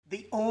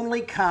The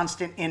only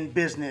constant in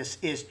business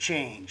is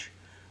change.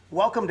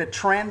 Welcome to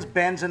Trends,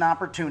 Bends, and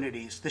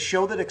Opportunities, the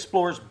show that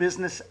explores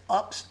business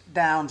ups,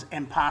 downs,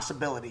 and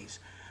possibilities.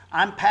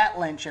 I'm Pat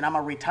Lynch, and I'm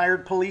a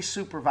retired police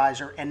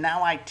supervisor, and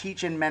now I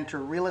teach and mentor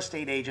real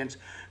estate agents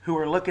who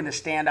are looking to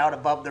stand out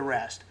above the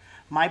rest.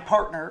 My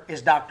partner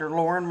is Dr.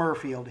 Lauren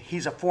Murfield.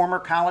 He's a former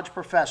college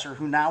professor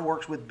who now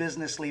works with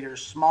business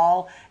leaders,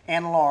 small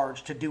and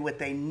large, to do what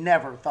they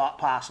never thought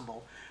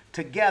possible.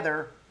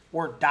 Together,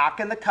 we're Doc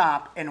and the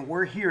Cop, and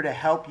we're here to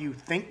help you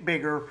think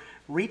bigger,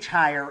 reach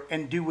higher,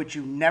 and do what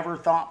you never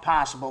thought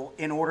possible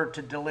in order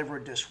to deliver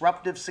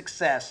disruptive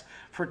success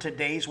for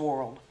today's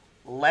world.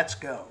 Let's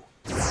go.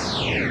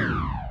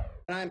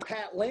 I'm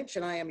Pat Lynch,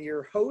 and I am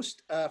your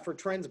host for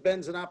Trends,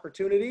 Bends, and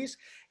Opportunities.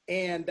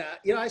 And,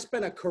 I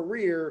spent a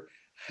career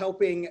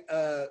helping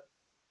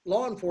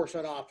law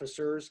enforcement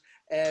officers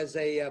as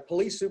a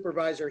police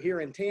supervisor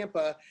here in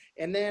Tampa.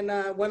 And then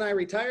when I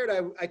retired,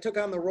 I took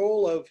on the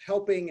role of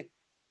helping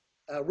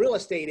real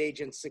estate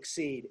agents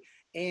succeed.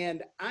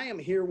 And I am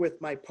here with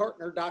my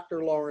partner,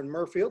 Dr. Lauren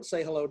Murfield.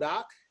 Say hello,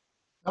 Doc.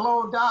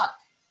 Hello, Doc.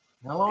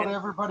 Hello to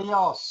everybody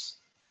else.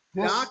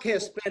 Doc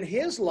has spent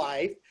his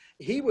life,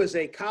 he was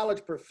a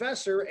college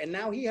professor, and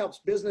now he helps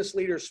business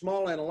leaders,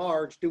 small and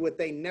large, do what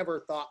they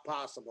never thought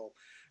possible.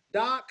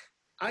 Doc,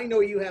 I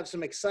know you have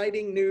some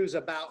exciting news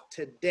about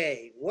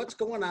today. What's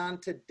going on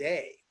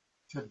today?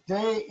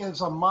 Today is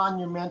a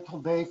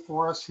monumental day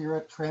for us here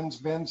at Trends,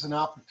 Bends, and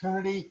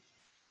Opportunity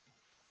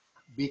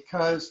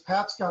because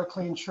Pat's got a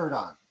clean shirt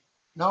on.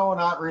 No,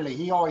 not really.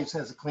 He always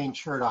has a clean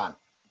shirt on.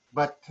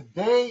 But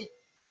today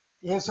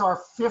is our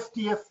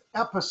 50th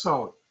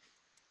episode.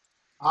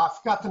 I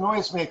forgot the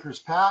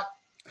noisemakers, Pat.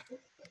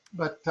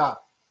 But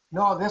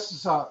no, this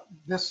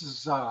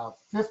is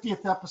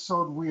 50th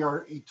episode. We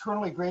are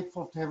eternally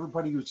grateful to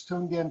everybody who's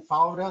tuned in,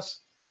 followed us.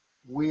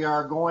 We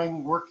are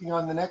working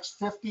on the next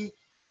 50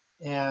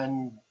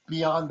 and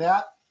beyond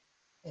that.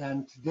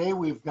 And today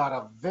we've got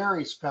a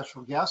very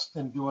special guest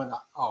and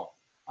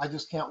I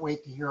just can't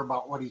wait to hear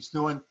about what he's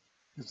doing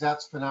because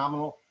that's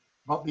phenomenal.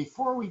 But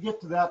before we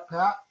get to that,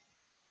 Pat,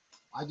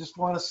 I just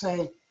want to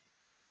say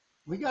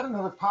we got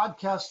another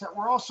podcast that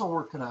we're also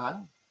working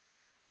on.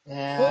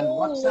 And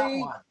what's that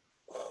one?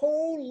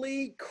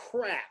 Holy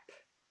crap.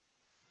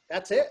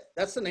 That's it.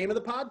 That's the name of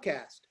the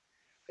podcast.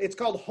 It's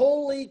called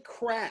Holy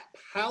Crap.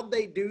 How'd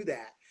they do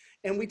that?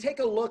 And we take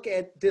a look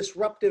at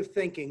disruptive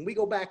thinking. We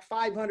go back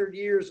 500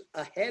 years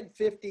ahead,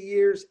 50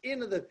 years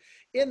in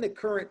the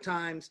current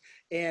times,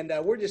 and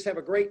we're just have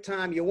a great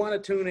time. You want to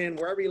tune in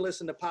wherever you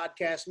listen to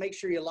podcasts. Make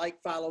sure you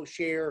like, follow,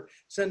 share,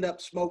 send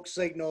up smoke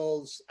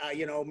signals.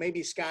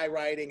 Maybe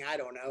skywriting. I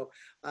don't know,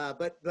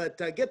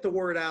 but get the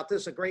word out.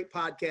 This is a great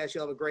podcast.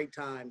 You'll have a great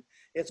time.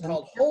 It's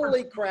called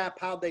Holy Crap.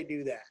 How'd they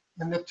do that?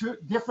 And the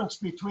difference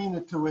between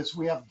the two is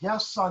we have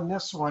guests on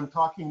this one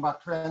talking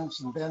about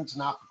trends and bends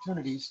and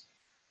opportunities.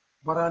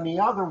 But on the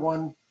other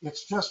one,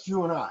 it's just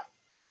you and I.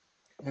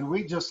 And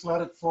we just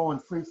let it flow in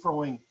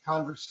free-flowing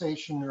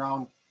conversation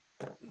around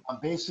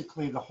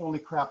basically the holy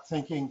crap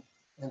thinking.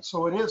 And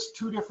so it is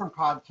two different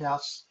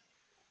podcasts.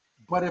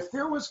 But if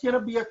there was going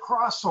to be a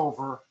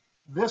crossover,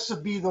 this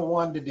would be the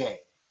one today.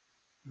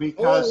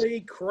 Because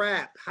holy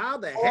crap, how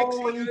the heck's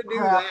he going to do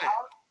that?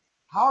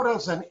 How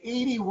does an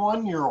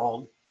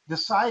 81-year-old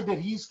decide that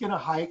he's going to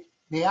hike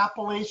the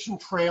Appalachian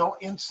Trail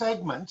in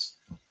segments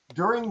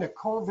during the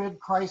COVID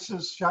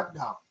crisis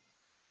shutdown?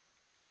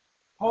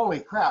 Holy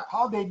crap,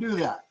 how'd they do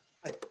that?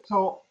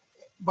 So,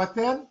 but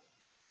then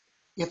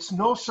it's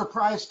no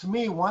surprise to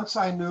me once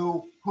I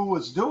knew who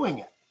was doing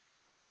it.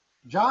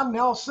 John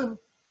Nelson,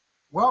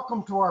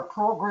 welcome to our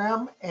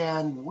program,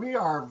 and we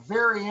are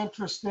very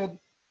interested.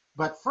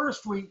 But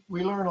first, we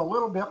learn a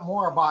little bit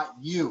more about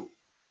you.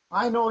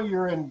 I know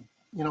you're in,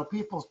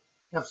 people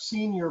have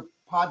seen your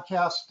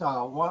podcast,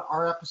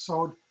 our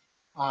episode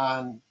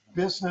on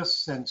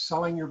business and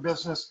selling your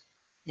business.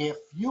 If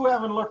you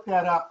haven't looked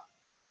that up,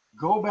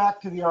 go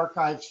back to the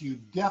archives. You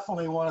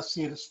definitely want to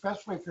see it,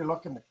 especially if you're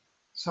looking to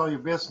sell your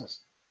business.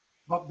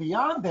 But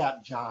beyond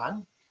that,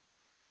 John,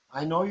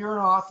 I know you're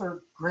an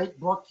author, great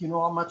book. You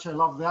know how much I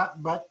love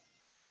that. But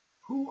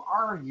who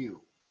are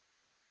you?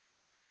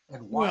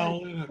 And why are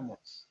you doing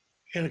this?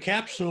 In a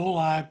capsule,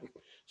 I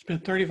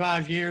spent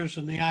 35 years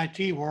in the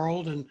IT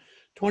world and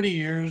 20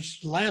 years,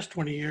 last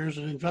 20 years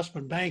in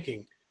investment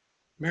banking.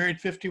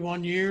 Married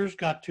 51 years,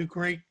 got two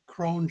great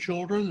grown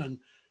children and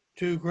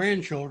two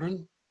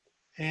grandchildren.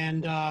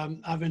 And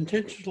I've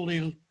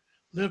intentionally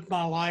lived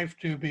my life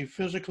to be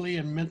physically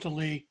and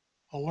mentally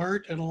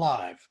alert and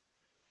alive.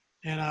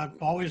 And I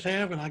always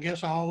have, and I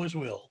guess I always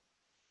will.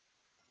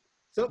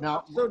 So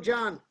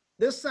John,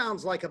 this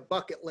sounds like a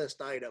bucket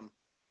list item.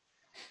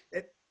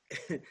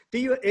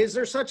 Is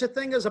there such a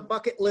thing as a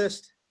bucket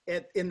list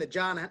in the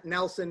John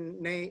Nelson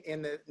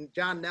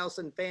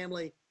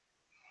family?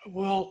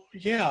 Well,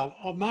 yeah,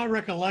 my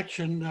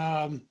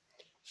recollection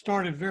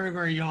started very,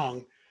 very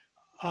young.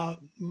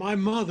 My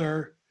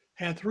mother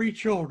had three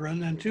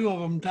children and two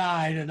of them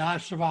died and I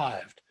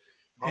survived.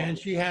 And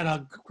she had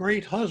a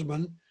great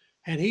husband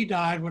and he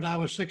died when I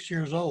was 6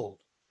 years old.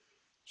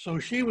 So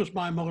she was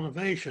my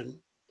motivation,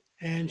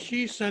 and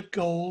she set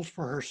goals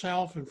for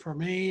herself and for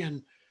me,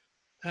 and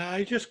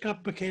it just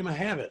became a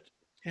habit.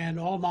 And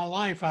all my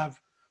life, I've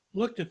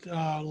looked at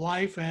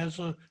life as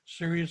a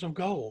series of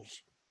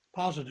goals,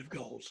 positive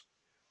goals.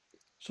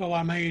 So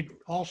I made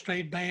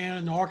all-state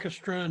band,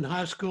 orchestra in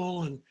high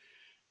school, and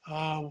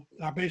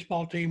our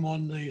baseball team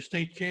won the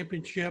state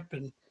championship.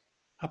 And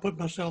I put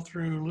myself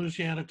through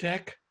Louisiana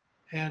Tech,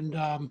 and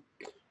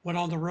went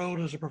on the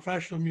road as a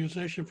professional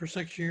musician for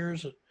 6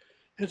 years,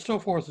 and so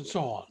forth and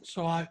so on.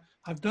 So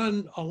I've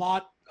done a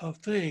lot of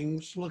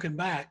things looking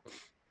back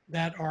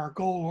that are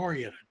goal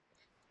oriented.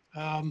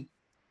 Um,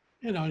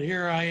 and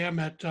here I am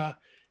at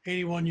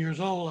 81 years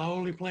old. I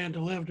only plan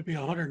to live to be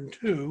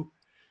 102.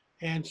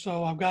 And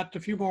so I've got a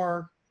few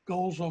more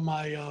goals on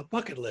my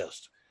bucket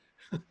list.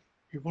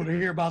 You want to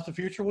hear about the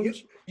future You,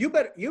 ones?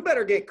 you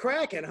better get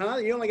cracking, huh?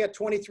 You only got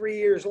 23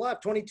 years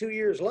left, 22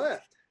 years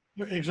left.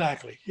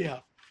 Exactly. Yeah.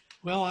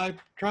 Well, I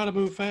try to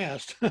move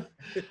fast.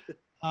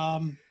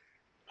 um,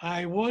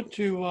 I want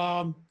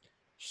to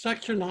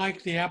section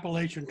hike the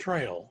Appalachian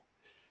Trail.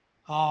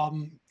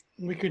 Um,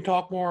 we can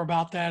talk more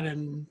about that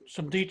in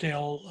some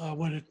detail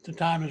when the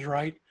time is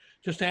right.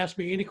 Just ask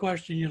me any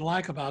question you'd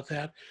like about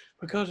that,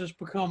 because it's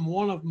become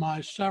one of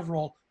my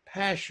several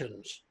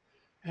passions.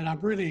 And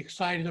I'm really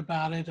excited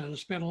about it. And I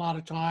spent a lot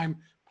of time,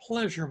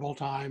 pleasurable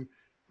time,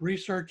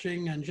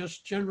 researching and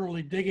just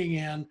generally digging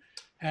in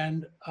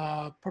and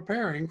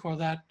preparing for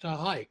that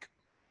hike.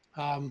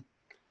 Um,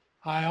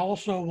 I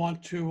also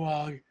want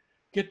to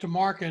get to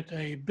market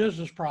a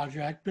business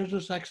project,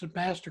 Business Exit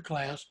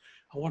Masterclass.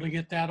 I want to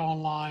get that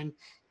online.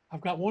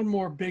 I've got one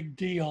more big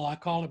deal. I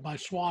call it my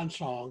swan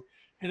song,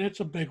 and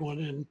it's a big one.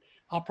 And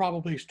I'll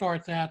probably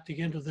start that at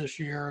the end of this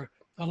year,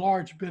 a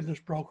large business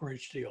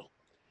brokerage deal.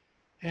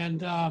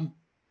 And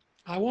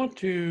I want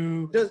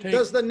to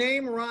Does the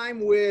name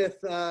rhyme with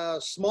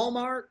Small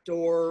Mart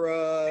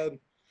or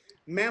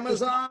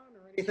Mamazon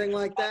or anything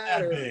like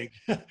that? that big.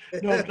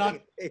 No,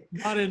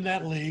 not in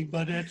that league,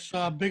 but it's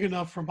big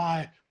enough for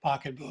my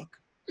pocketbook.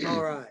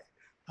 All right.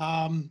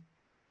 Um,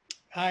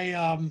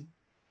 I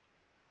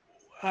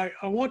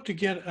want to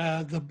get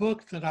the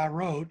book that I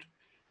wrote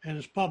and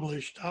is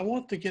published. I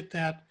want to get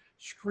that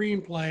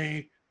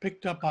screenplay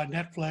picked up by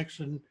Netflix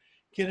and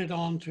get it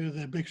onto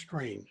the big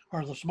screen,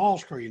 or the small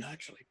screen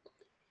actually.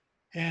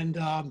 And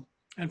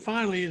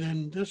finally,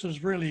 then this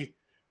is really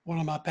one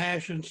of my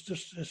passions,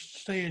 just to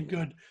stay in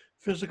good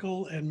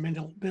physical and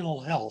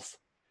mental health.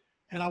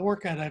 And I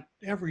work at it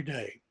every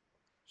day.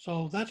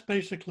 So that's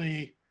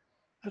basically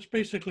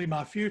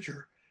my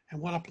future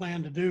and what I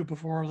plan to do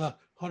before the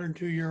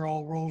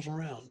 102-year-old rolls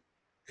around.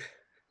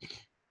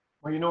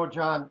 Well,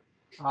 John,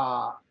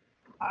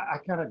 I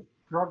kind of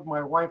drug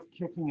my wife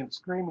kicking and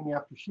screaming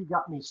after she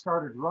got me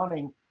started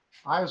running.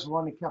 I was the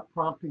one that kept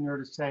prompting her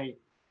to say,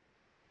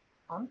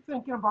 I'm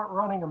thinking about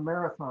running a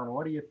marathon.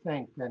 What do you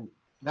think? And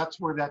that's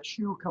where that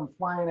shoe come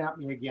flying at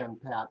me again,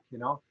 Pat.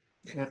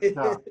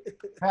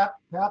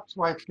 Pat's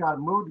wife's got a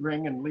mood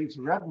ring and leaves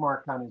a red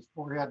mark on his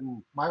forehead,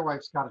 and my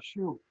wife's got a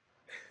shoe.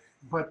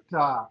 But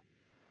I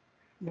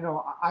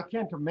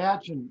can't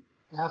imagine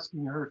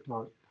asking her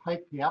to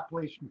hike the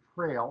Appalachian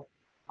Trail.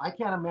 I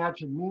can't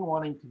imagine me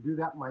wanting to do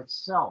that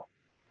myself.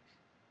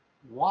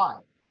 Why?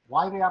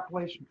 Why the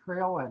Appalachian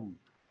Trail, and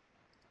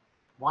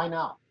why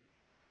now?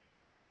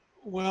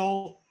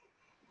 Well,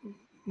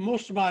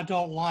 most of my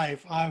adult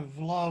life, I've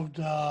loved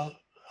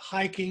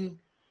hiking.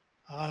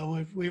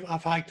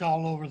 I've hiked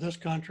all over this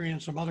country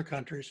and some other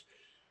countries,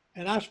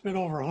 and I've spent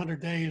over 100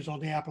 days on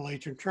the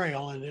Appalachian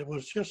Trail, and it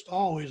was just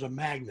always a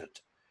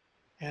magnet.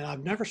 And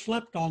I've never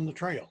slept on the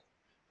trail,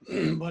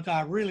 but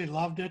I really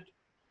loved it.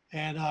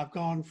 And I've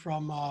gone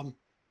from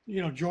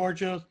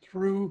Georgia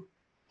through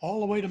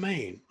all the way to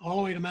Maine, all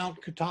the way to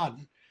Mount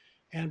Katahdin,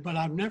 but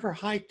I've never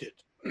hiked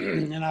it.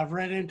 And I've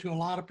ran into a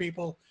lot of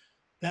people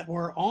that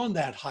were on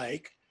that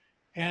hike,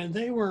 and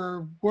they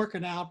were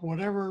working out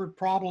whatever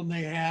problem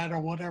they had or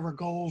whatever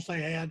goals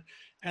they had.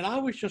 And I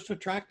was just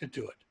attracted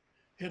to it.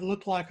 It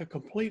looked like a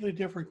completely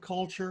different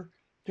culture,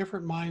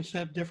 different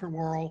mindset, different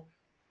world.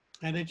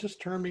 And it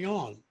just turned me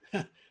on.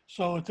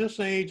 So at this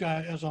age,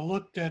 as I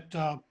looked at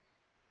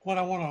what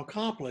I want to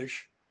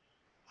accomplish,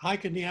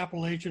 hiking the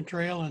Appalachian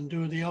Trail and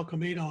doing the El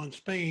Camino in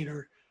Spain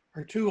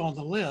are two on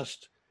the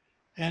list.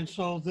 And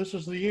so this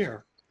is the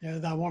year.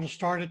 And I want to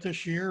start it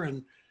this year,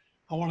 and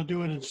I want to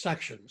do it in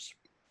sections.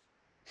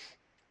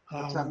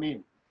 What's that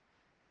mean?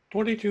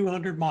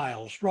 2,200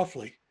 miles,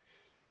 roughly,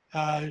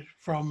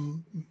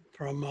 from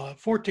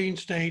 14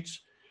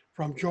 states,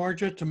 from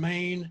Georgia to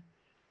Maine,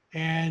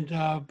 and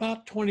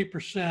about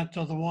 20%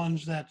 of the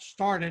ones that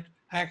start it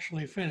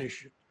actually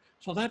finish it.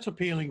 So that's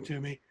appealing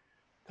to me,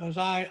 because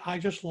I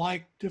just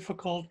like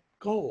difficult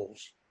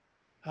goals.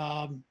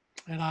 And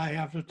I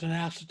have a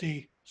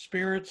tenacity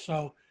spirit,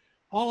 so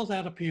all of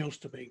that appeals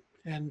to me.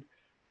 And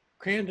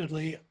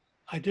candidly,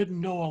 I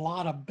didn't know a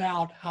lot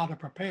about how to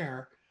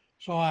prepare,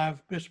 so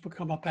it's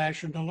become a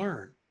passion to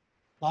learn.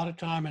 A lot of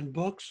time in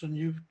books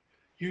and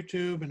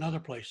YouTube and other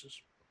places.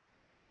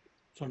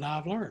 So now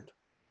I've learned.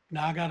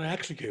 Now I got to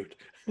execute.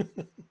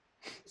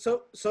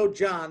 So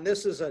John,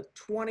 this is a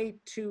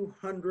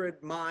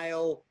 2,200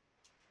 mile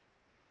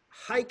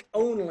hike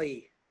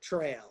only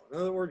trail. In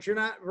other words, you're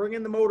not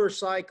bringing the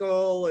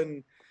motorcycle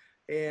and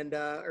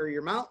or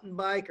your mountain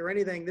bike or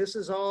anything. This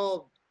is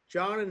all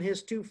John and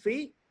his 2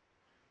 feet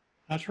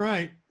That's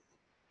right.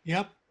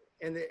 Yep.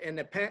 and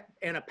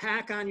a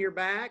pack on your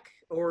back.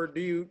 Or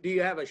do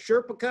you have a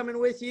Sherpa coming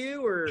with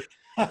you, or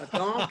a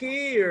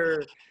donkey,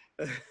 or?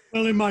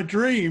 Well, in my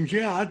dreams,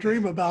 yeah, I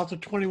dream about the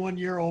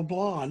 21-year-old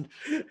blonde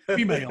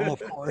female,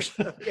 of course.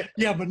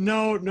 Yeah, but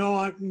no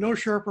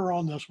Sherpa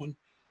on this one.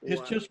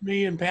 It's Wow. just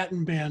me and Pat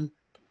and Ben.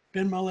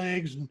 Bend my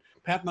legs and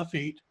pat my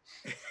feet,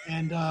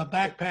 and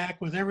backpack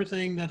with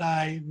everything that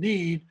I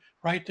need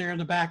right there in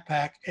the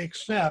backpack,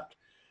 except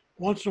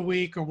once a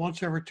week or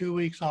once every 2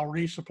 weeks, I'll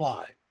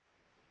resupply.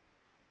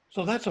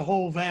 So that's a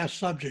whole vast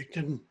subject,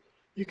 and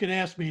you can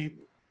ask me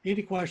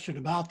any question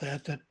about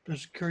that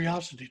is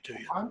curiosity to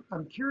you.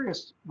 I'm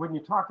curious, when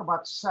you talk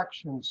about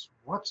sections,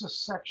 what's a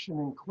section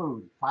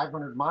include?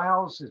 500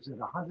 miles? Is it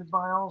 100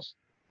 miles?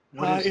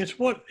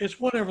 It's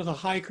whatever the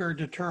hiker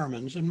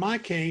determines. In my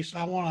case,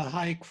 I want to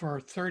hike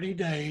for 30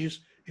 days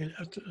in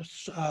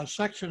a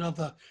section of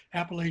the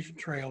Appalachian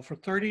Trail for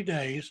 30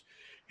 days.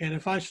 And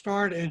if I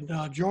start in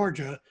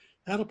Georgia,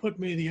 that'll put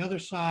me the other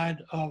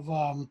side of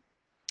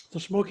the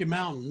Smoky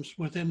Mountains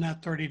within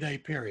that 30-day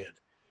period.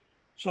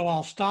 So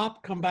I'll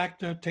stop, come back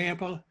to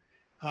Tampa,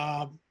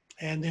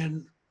 and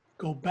then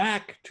go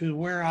back to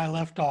where I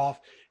left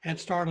off and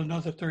start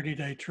another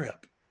 30-day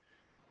trip.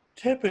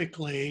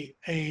 Typically,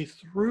 a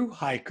through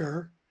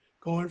hiker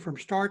going from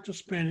start to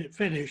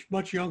finish,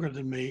 much younger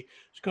than me,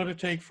 is going to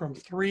take from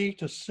 3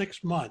 to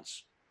 6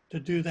 months to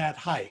do that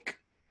hike.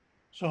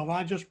 So if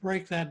I just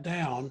break that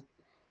down,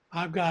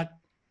 I've got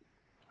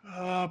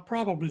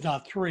probably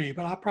not 3,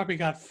 but I probably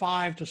got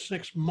 5 to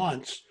 6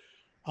 months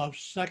of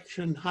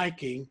section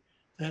hiking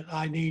that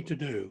I need to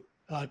do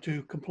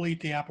to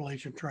complete the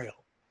Appalachian Trail.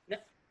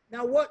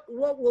 Now, what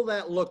will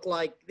that look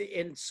like?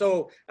 And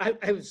so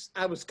I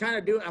was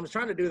trying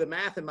to do the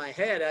math in my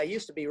head. I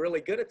used to be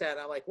really good at that.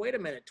 I'm like, wait a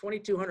minute,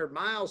 2,200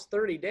 miles,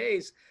 30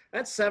 days,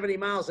 that's 70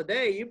 miles a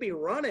day. You'd be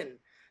running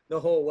the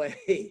whole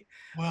way.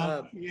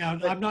 Well, yeah,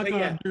 but- I'm not but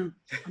going to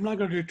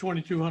do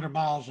 2,200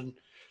 miles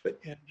But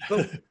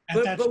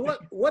that's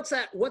what's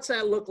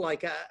that look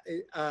like?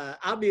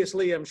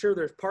 Obviously, I'm sure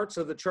there's parts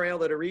of the trail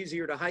that are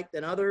easier to hike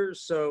than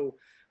others. So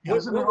what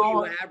Isn't it will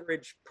all- you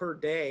average per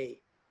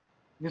day?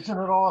 Isn't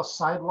it all a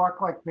sidewalk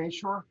like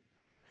Bayshore?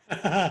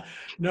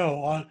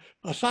 No, on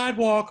a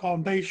sidewalk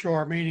on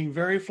Bayshore, meaning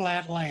very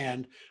flat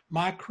land,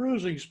 my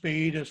cruising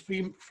speed is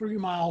 3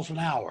 miles an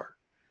hour.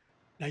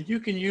 Now you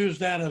can use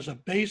that as a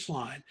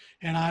baseline,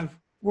 and I've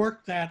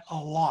worked that a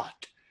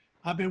lot.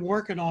 I've been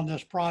working on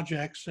this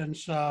project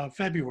since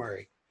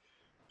February.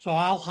 So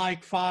I'll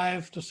hike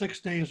 5 to 6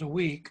 days a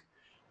week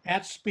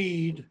at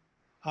speed,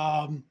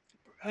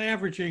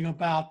 averaging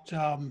about,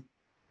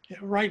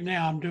 right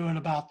now I'm doing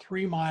about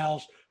 3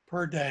 miles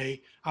per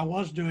day. I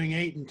was doing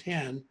 8 and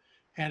 10,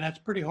 and that's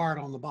pretty hard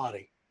on the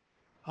body.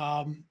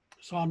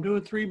 So I'm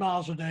doing 3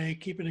 miles a day,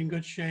 keeping in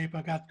good shape.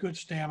 I got good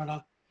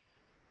stamina.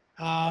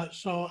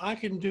 So I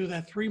can do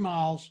that 3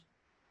 miles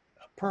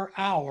per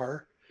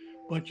hour,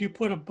 but you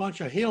put a bunch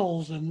of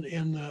hills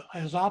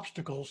as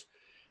obstacles,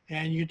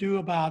 and you do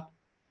about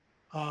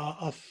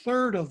a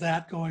third of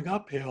that going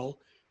uphill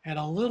and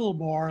a little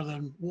more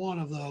than one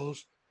of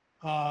those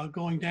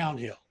going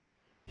downhill.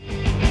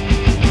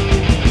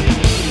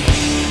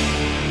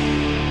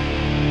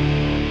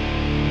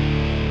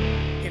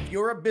 If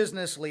you're a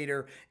business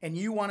leader and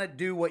you want to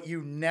do what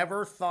you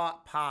never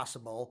thought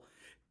possible,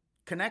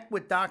 connect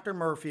with Dr.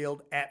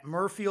 Murfield at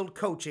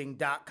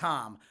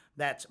murfieldcoaching.com.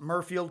 That's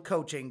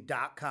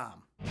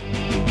murfieldcoaching.com.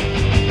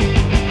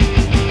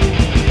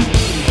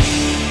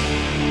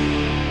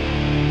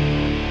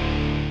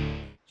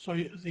 So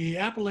the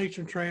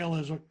Appalachian Trail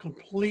is a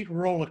complete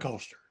roller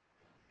coaster.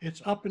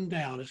 It's up and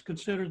down. It's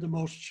considered the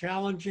most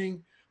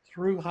challenging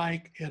through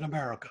hike in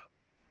America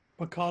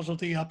because of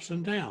the ups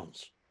and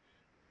downs.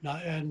 Now,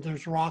 and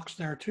there's rocks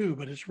there too,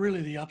 but it's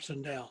really the ups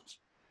and downs.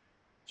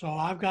 So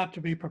I've got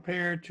to be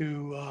prepared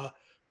to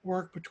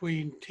work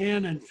between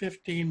 10 and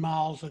 15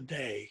 miles a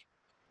day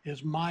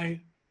is my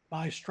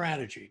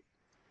strategy.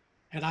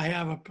 And I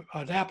have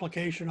an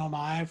application on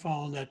my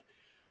iPhone that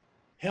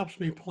helps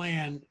me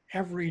plan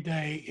every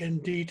day in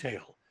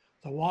detail.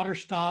 The water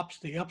stops,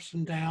 the ups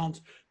and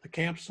downs, the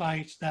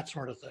campsites, that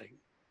sort of thing.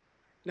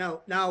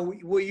 Now,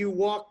 will you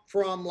walk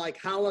from like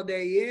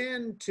Holiday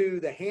Inn to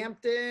the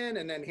Hampton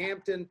and then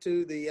Hampton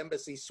to the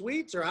Embassy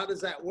Suites, or how does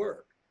that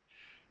work?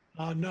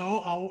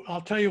 No,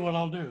 I'll tell you what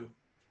I'll do.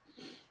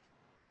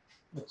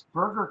 It's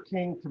Burger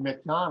King to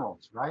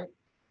McDonald's, right?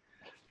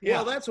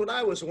 Well, that's what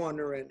I was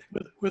wondering.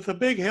 With the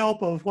big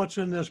help of what's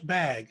in this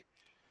bag,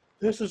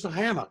 this is a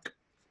hammock.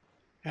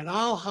 And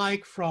I'll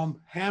hike from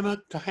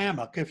hammock to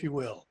hammock, if you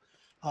will.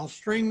 I'll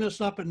string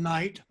this up at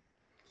night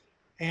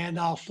and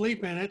I'll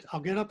sleep in it. I'll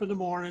get up in the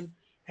morning,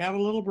 have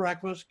a little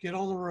breakfast, get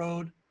on the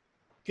road,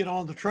 get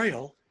on the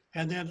trail,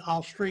 and then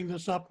I'll string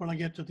this up when I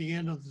get to the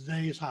end of the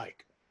day's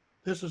hike.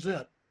 This is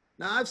it.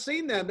 Now I've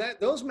seen them.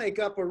 Those make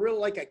up a real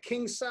like a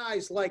king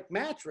size like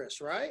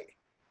mattress, right?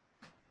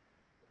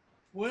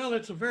 Well,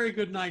 it's a very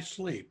good night's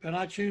sleep, and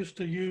I choose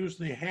to use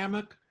the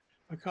hammock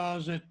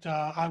because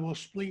I will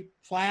sleep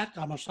flat.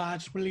 I'm a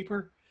side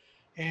sleeper,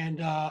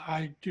 and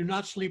I do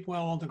not sleep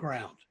well on the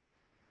ground.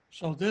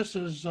 So this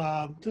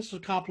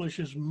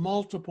accomplishes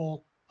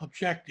multiple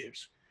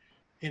objectives.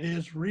 It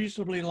is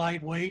reasonably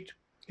lightweight.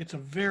 It's a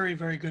very,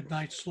 very good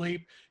night's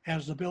sleep.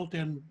 Has the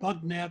built-in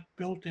bug net,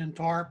 built-in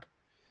tarp,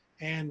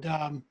 and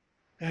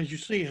as you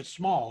see, it's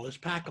small, it's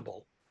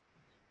packable.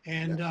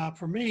 And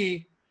for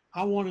me,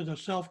 I wanted a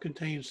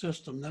self-contained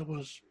system that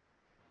was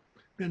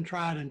been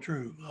tried and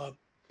true.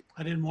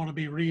 I didn't want to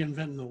be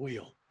reinventing the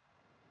wheel.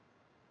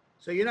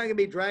 So you're not going to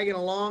be dragging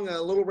along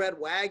a little red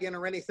wagon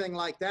or anything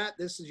like that.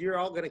 You're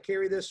all going to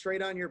carry this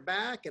straight on your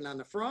back and on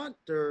the front,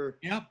 or?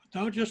 Yep,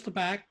 no, just the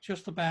back,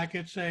 just the back.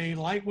 It's a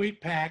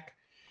lightweight pack,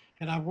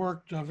 and I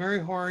worked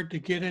very hard to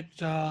get it.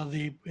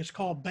 It's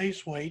called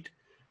base weight.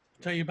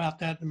 I'll tell you about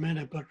that in a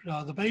minute, but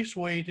the base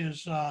weight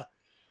is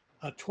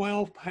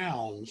 12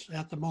 pounds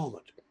at the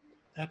moment.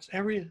 That's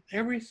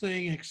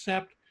everything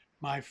except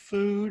my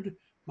food,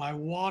 my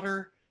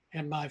water,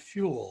 and my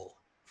fuel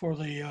for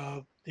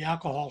the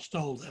alcohol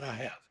stove that I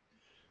have.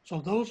 So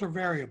those are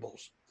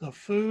variables. The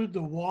food,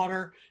 the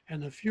water,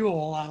 and the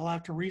fuel, I'll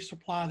have to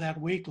resupply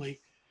that weekly,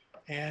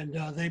 and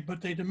they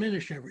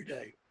diminish every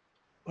day.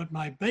 But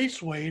my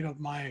base weight of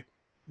my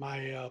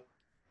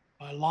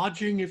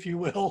lodging, if you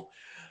will,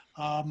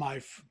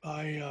 my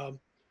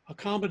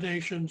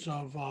accommodations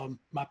of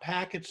my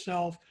pack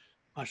itself,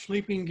 my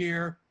sleeping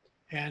gear,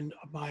 and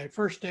my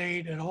first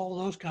aid, and all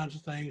those kinds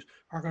of things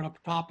are going to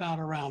top out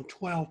around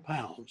 12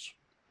 pounds.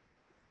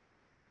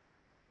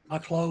 My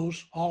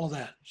clothes, all of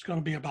that, it's going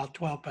to be about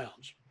 12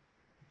 pounds.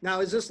 Now,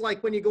 is this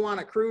like when you go on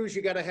a cruise,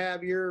 you got to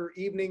have your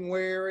evening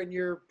wear and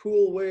your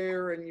pool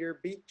wear and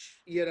your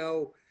beach,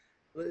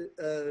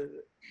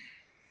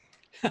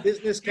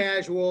 business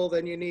casual,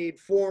 then you need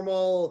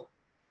formal?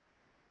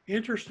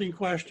 Interesting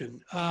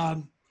question.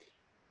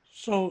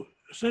 So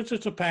since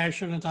it's a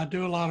passion and I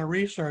do a lot of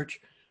research,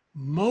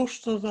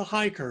 most of the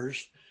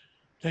hikers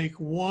take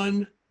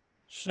one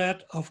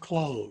set of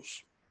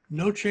clothes,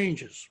 no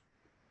changes,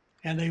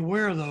 and they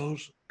wear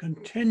those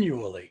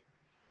continually.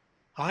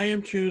 I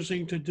am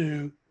choosing to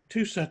do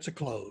 2 sets of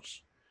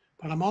clothes,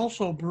 but I'm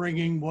also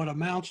bringing what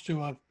amounts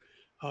to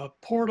a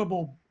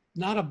portable,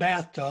 not a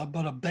bathtub,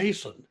 but a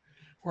basin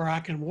where I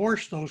can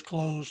wash those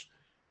clothes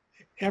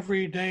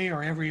every day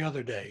or every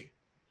other day.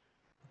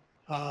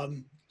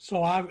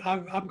 So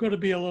I'm going to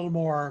be a little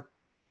more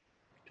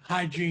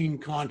hygiene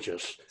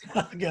conscious,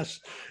 I guess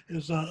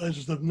is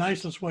the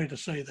nicest way to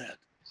say that.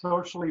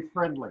 Socially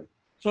friendly.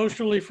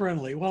 Socially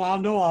friendly. Well, I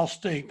know I'll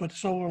stink, but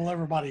so will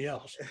everybody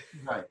else.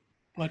 Right.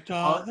 But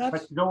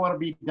But you don't want to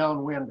be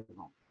downwind.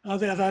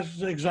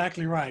 that's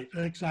exactly right.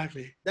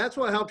 Exactly. That's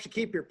what helps you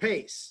keep your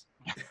pace.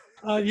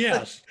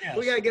 Yes.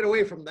 We got to get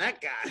away from that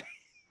guy.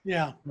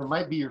 Yeah. There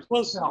might be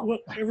Well, yourself.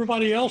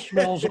 everybody else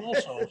smells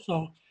also,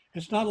 so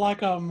it's not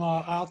like I'm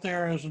out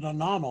there as an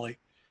anomaly.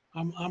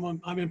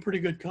 I'm in pretty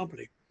good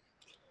company.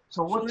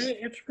 So So what's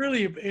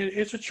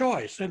it's a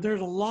choice, and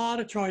there's a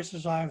lot of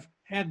choices I've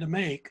had to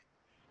make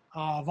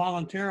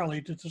voluntarily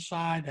to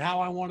decide how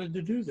I wanted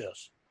to do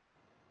this.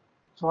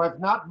 so I've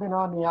not been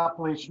on the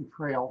Appalachian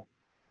Trail.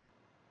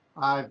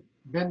 I've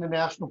been to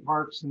national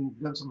parks and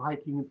done some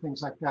hiking and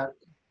things like that.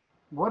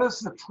 What does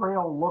the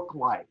trail look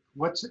like?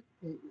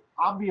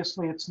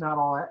 Obviously it's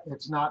not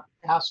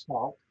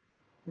asphalt.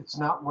 It's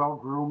not well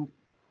groomed.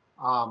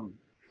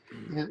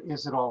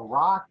 Is it all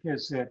rock?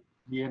 Do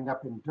you end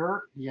up in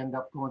dirt? Do you end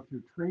up going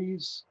through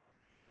trees?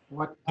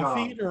 What? My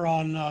feet are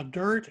on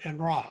dirt and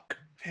rock,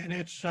 and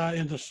it's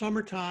in the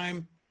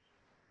summertime.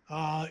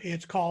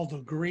 It's called the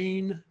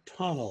Green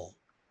Tunnel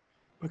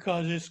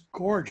because it's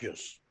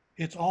gorgeous.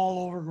 It's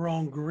all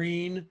overgrown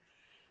green,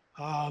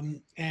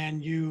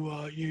 and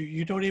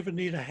you don't even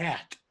need a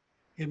hat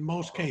in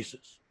most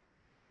cases.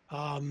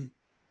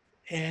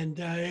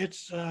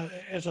 It's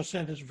as I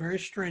said, it's very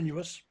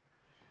strenuous,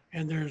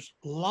 and there's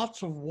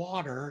lots of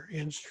water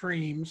in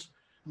streams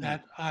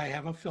that I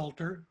have a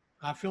filter.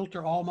 I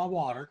filter all my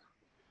water,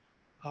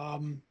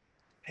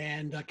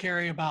 and I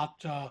carry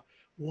about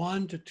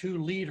 1 to 2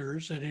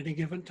 liters at any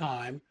given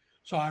time.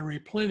 So I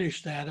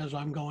replenish that as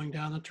I'm going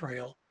down the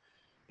trail.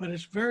 But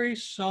it's very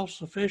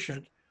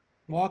self-sufficient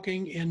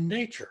walking in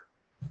nature.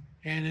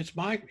 And it's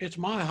my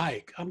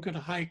hike. I'm going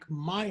to hike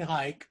my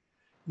hike,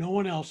 no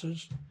one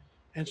else's.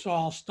 And so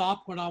I'll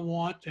stop when I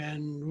want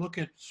and look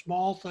at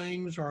small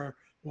things or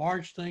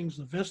large things,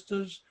 the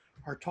vistas,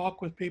 or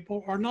talk with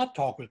people or not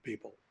talk with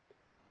people.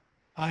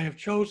 I have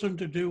chosen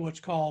to do what's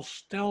called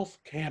stealth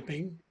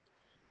camping.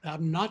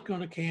 I'm not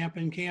going to camp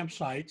in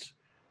campsites.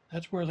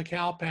 That's where the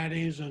cow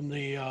patties and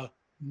the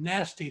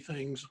nasty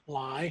things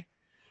lie.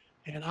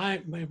 And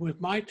with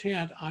my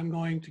tent, I'm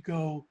going to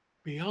go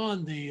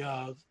beyond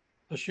the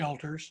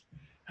shelters,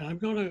 and I'm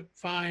going to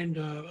find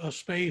a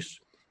space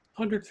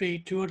 100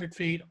 feet, 200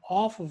 feet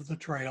off of the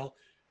trail,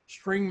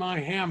 string my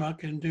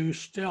hammock and do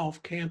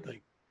stealth camping.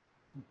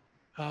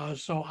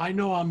 So I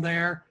know I'm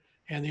there,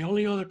 and the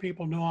only other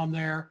people know I'm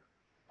there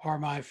are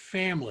my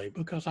family,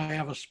 because I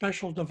have a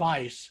special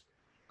device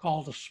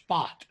called a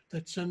Spot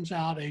that sends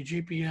out a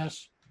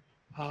GPS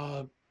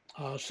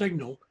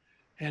signal.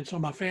 And so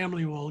my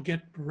family will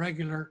get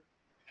regular,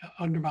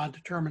 under my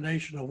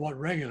determination of what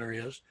regular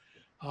is,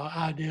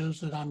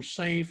 ideas that I'm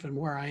safe and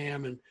where I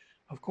am. And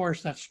of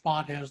course, that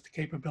Spot has the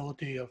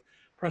capability of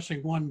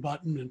pressing one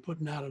button and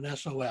putting out an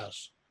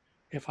SOS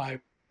if I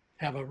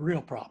have a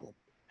real problem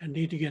and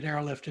need to get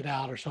airlifted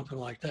out or something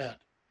like that.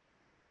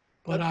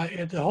 But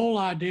the whole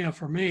idea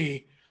for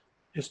me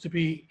is to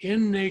be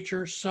in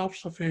nature,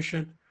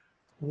 self-sufficient,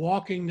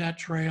 walking that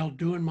trail,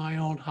 doing my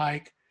own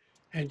hike,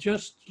 and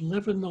just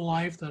living the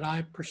life that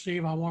I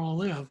perceive I want to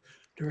live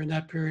during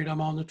that period I'm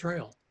on the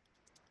trail.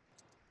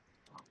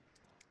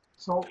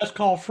 So, That's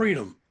called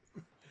freedom.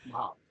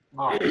 wow,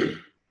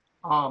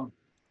 wow.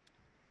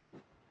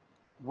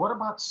 What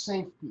about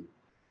safety?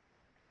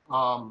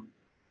 Both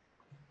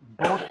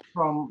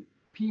from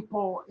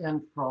people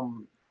and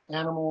from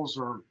animals,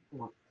 or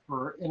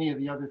for any of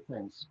the other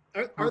things?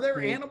 Are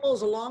there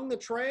animals along the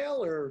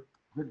trail, or?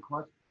 Good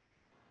question.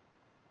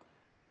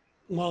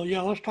 Well,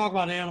 yeah, let's talk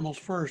about animals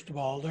first of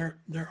all.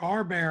 There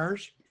are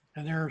bears,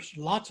 and there's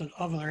lots of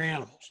other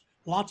animals,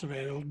 lots of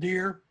animals,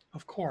 deer,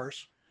 of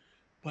course,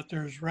 but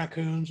there's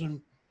raccoons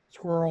and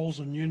squirrels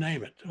and you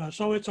name it.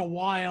 So it's a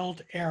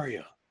wild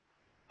area.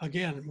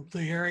 Again,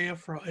 the area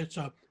it's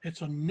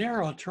a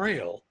narrow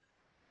trail,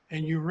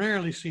 and you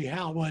rarely see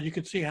well, you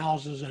can see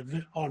houses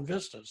on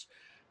vistas,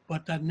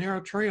 but that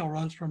narrow trail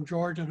runs from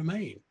Georgia to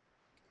Maine.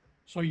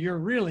 So you're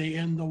really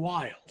in the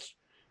wilds,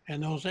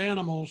 and those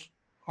animals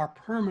are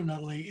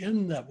permanently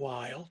in that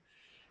wild.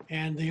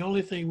 And the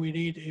only thing we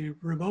need to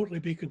remotely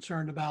be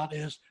concerned about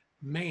is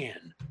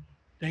man,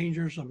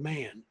 dangers of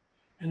man.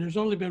 And there's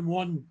only been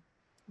one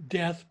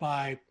death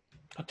by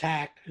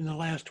attack in the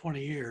last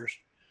 20 years.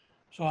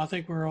 So I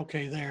think we're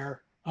okay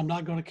there. I'm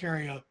not going to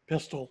carry a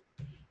pistol,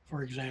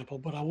 for example,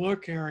 but I will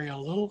carry a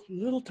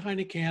little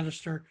tiny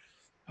canister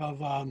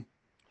of,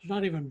 it's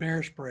not even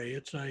bear spray.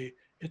 It's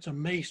a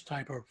mace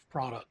type of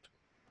product.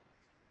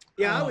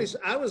 Yeah,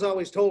 I was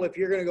always told if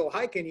you're going to go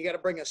hiking, you got to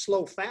bring a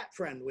slow fat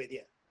friend with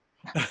you.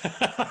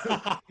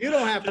 You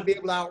don't have to be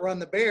able to outrun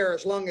the bear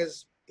as long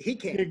as he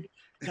can.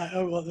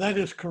 Well, that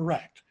is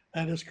correct.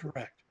 That is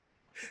correct.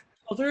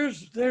 Well,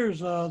 there's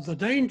the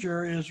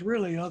danger is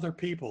really other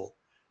people,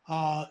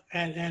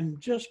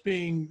 and just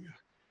being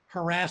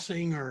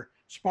harassing or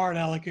smart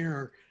alecky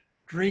or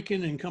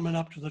drinking and coming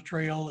up to the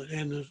trail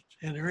and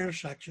their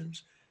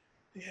intersections,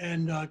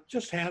 and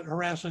just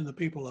harassing the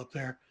people up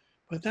there.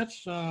 But that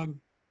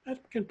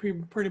can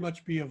pretty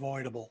much be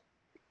avoidable.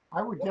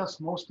 I would guess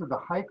most of the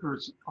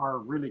hikers are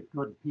really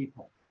good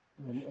people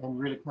and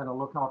really kind of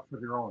look out for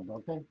their own,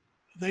 don't they?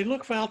 They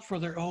look out for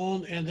their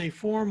own, and they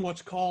form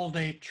what's called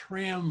a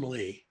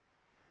tramily.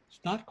 It's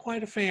not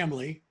quite a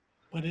family,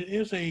 but it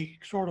is a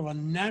sort of a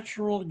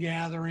natural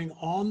gathering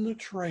on the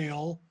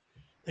trail.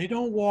 They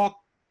don't walk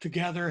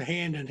together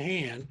hand in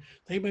hand.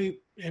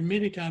 And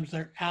many times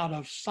they're out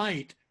of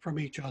sight from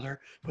each other,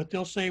 but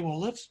they'll say,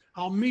 well,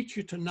 I'll meet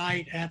you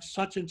tonight at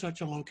such and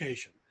such a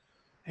location.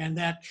 And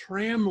that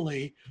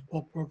tramily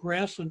will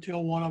progress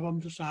until one of them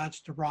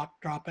decides to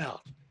drop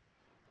out.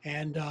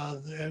 And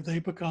they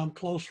become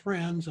close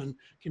friends and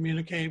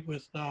communicate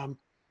with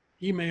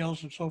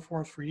emails and so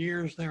forth for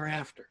years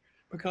thereafter,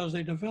 because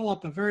they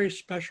develop a very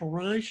special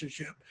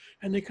relationship,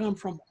 and they come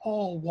from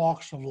all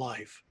walks of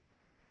life.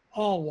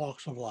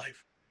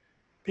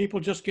 People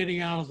just getting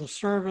out of the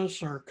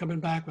service or coming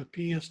back with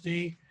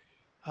PSD,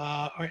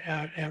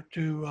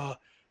 to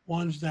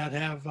ones that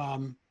have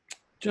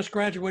just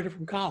graduated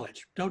from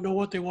college, don't know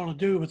what they want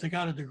to do, but they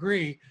got a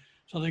degree,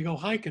 so they go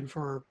hiking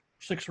for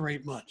 6 or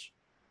 8 months.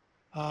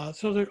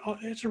 So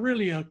it's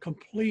really a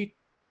complete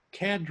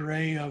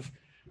cadre of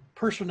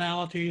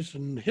personalities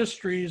and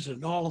histories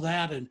and all of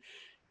that.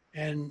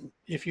 And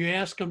if you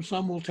ask them,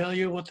 some will tell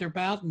you what they're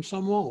about and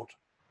some won't.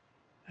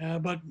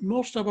 But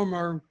most of them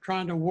are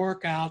trying to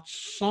work out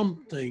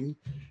something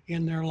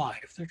in their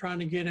life. They're trying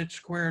to get it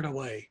squared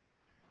away.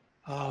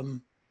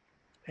 And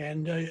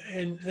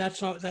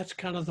that's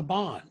kind of the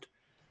bond,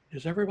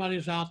 is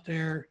everybody's out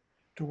there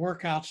to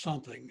work out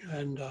something.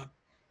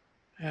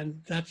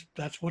 And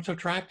that's what's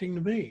attracting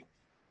to me.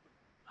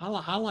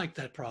 I like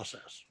that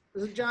process.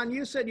 John,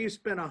 you said you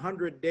spent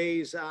 100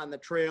 days on the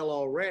trail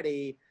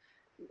already.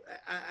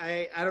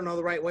 I don't know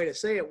the right way to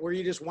say it. Were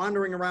you just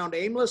wandering around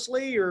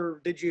aimlessly,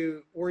 or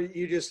were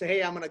you just say,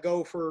 hey, I'm going to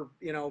go for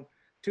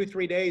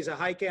 2-3 days of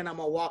hiking, I'm going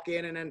to walk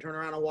in and then turn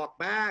around and walk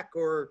back,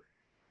 or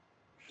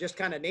just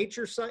kind of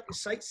nature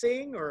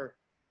sightseeing? Or?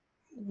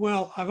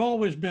 Well, I've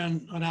always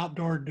been an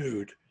outdoor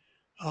dude.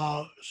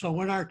 So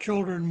when our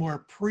children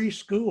were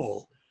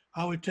preschool,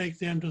 I would take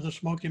them to the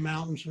Smoky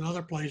Mountains and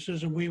other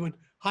places, and we would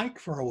hike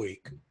for a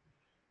week.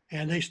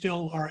 And they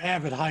still are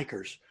avid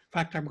hikers. In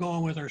fact, I'm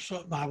going with our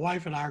son, my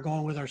wife and I are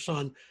going with our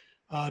son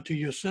to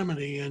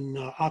Yosemite in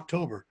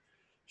October.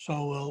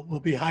 So we'll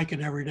be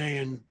hiking every day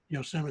in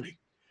Yosemite.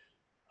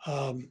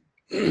 Um,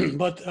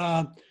 but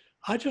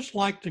I just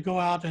like to go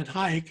out and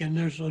hike. And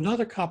there's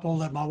another couple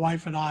that my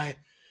wife and I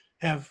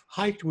have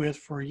hiked with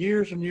for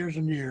years and years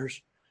and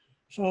years.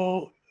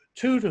 So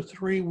 2 to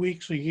 3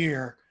 weeks a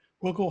year,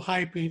 we'll go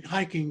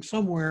hiking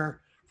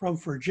somewhere from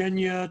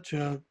Virginia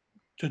to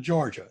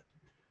Georgia.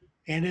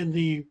 And in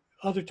the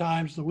other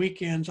times, the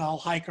weekends, I'll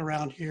hike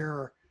around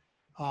here,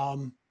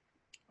 um,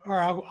 or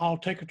I'll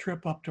take a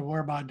trip up to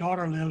where my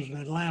daughter lives in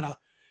Atlanta,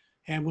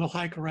 and we'll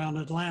hike around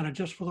Atlanta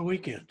just for the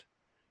weekend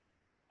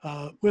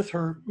with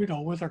her,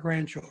 with her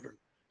grandchildren.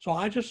 So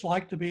I just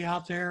like to be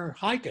out there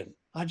hiking.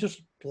 I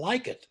just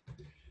like it.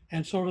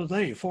 And so do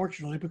they,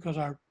 fortunately, because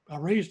I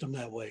raised them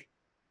that way.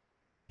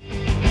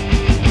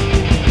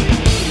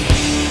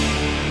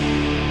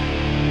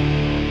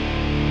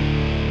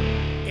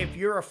 If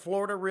you're a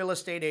Florida real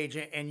estate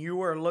agent and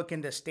you are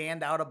looking to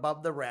stand out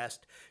above the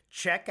rest,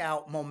 check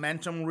out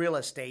Momentum Real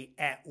Estate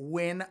at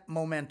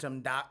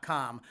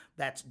winmomentum.com.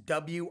 That's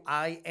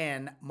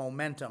WIN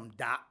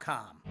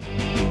momentum.com.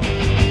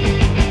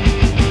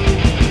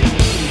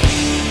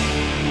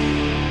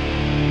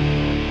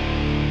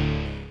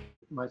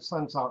 My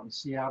son's out in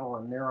Seattle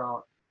and they're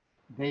out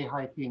day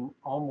hiking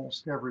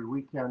almost every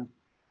weekend.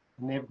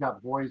 And they've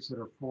got boys that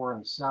are 4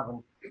 and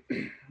 7.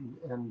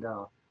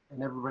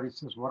 And everybody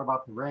says, what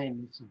about the rain?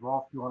 He says,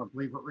 well, if you want to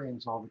believe it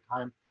rains all the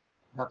time,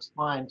 that's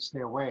fine,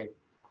 stay away.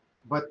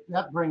 But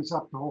that brings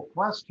up the whole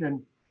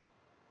question.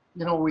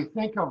 We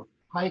think of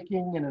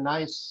hiking in a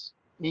nice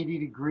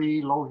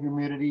 80-degree, low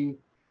humidity,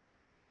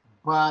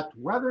 but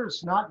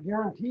weather's not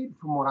guaranteed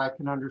from what I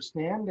can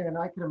understand. And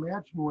I can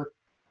imagine with,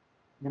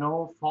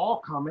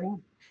 fall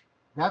coming,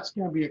 that's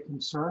going to be a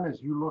concern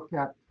as you look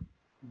at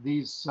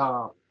these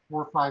 4,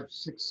 5,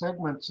 6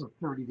 segments of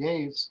 30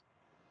 days.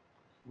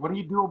 What do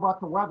you do about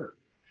the weather?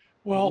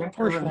 Well,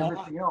 first of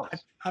all,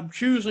 I'm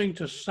choosing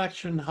to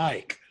section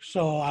hike,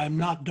 so I'm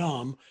not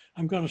dumb.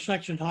 I'm going to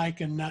section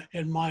hike in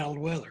mild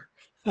weather.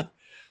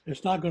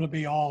 It's not going to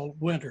be all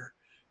winter,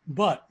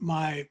 but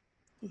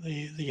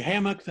the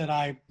hammock that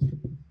I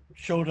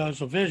showed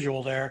as a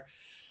visual there,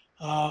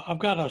 I've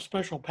got a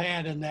special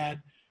pad in that,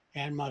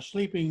 and my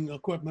sleeping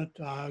equipment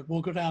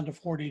will go down to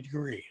 40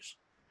 degrees,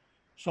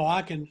 so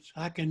I can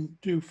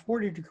do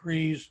 40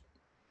 degrees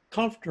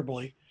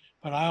comfortably.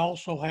 But I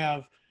also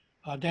have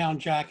a down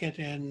jacket,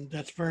 and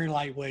that's very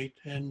lightweight,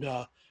 and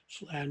a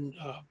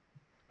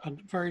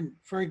very,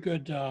 very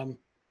good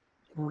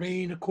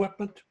rain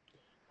equipment,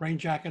 rain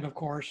jacket, of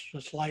course,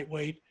 that's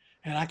lightweight,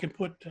 and I can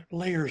put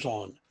layers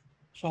on.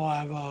 So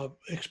I've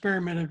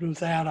experimented with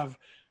that. I've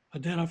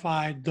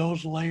identified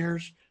those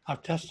layers.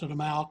 I've tested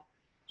them out.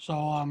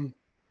 So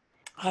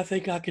I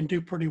think I can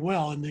do pretty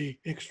well in the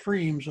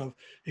extremes of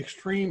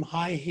extreme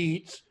high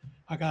heats.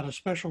 I got a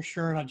special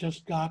shirt I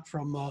just got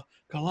from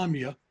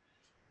Columbia.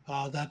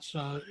 That's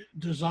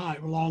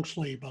designed, long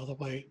sleeve, by the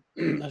way,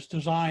 that's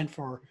designed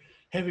for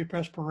heavy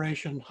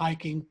perspiration,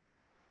 hiking,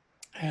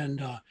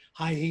 and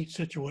high heat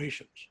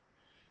situations.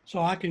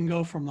 So I can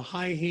go from the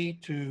high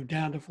heat to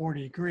down to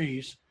 40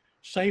 degrees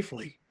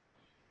safely.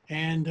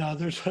 And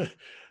there's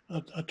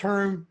a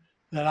term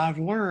that I've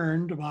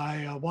learned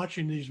by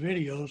watching these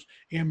videos: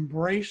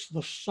 embrace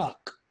the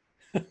suck.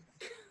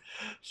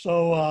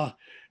 So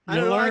I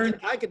don't know.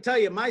 I can tell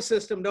you, my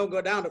system don't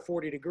go down to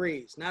 40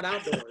 degrees, not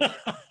outdoors.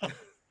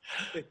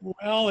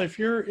 Well, if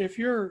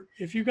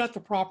you got the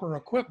proper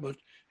equipment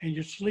and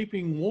you're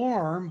sleeping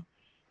warm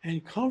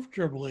and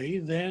comfortably,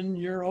 then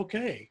you're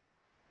okay.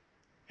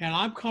 And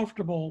I'm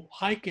comfortable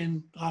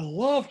hiking. I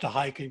love to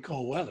hike in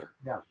cold weather.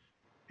 Yeah.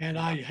 And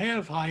I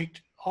have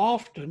hiked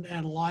often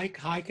and like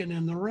hiking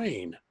in the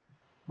rain.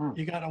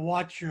 You got to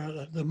watch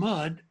the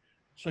mud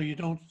so you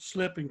don't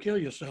slip and kill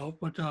yourself.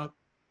 But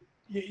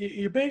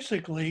you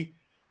basically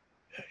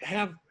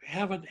have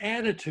an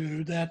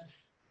attitude that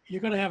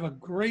you're going to have a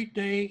great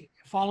day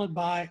followed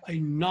by a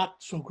not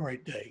so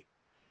great day.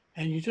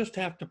 And you just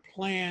have to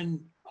plan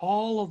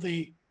all of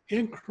the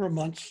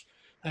increments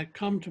that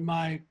come to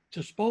my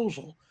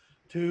disposal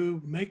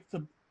to make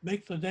the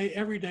day,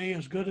 every day,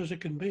 as good as it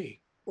can be.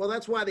 Well,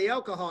 that's why the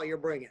alcohol you're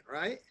bringing,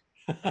 right?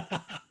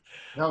 That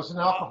was an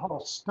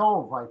alcohol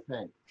stove, I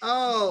think.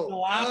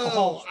 Oh,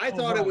 I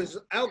thought it was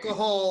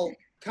alcohol,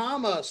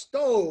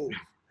 stove.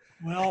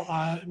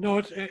 Well,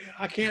 no,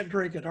 I can't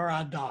drink it or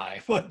I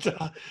die. But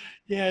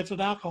yeah, it's an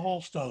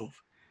alcohol stove.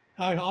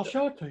 I'll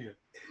show it to you.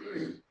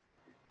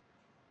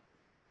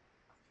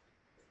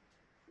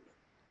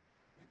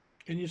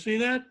 Can you see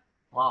that?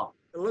 Wow.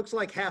 It looks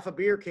like half a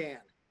beer can.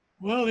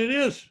 Well, it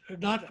is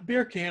not a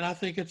beer can. I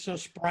think it's a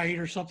Sprite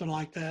or something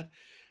like that.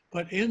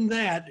 But in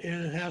that,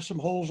 it has some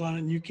holes on it,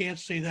 and you can't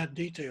see that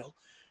detail.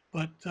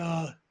 But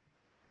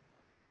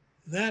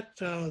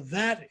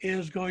that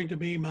is going to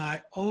be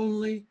my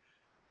only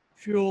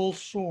fuel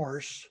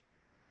source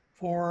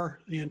for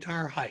the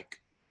entire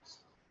hike.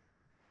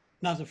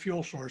 Not the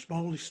fuel source, but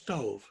only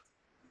stove.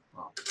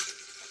 Wow.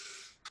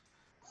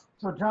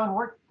 So, John,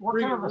 what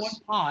kind of one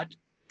pot,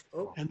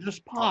 and this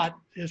pot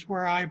is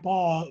where I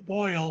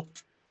boil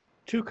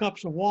 2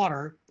 cups of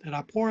water, and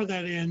I pour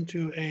that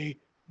into a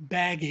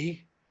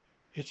baggie,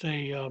 It's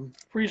a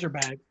freezer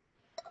bag,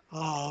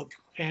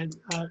 and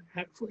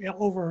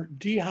over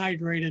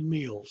dehydrated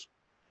meals.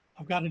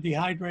 I've got a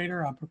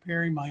dehydrator. I'm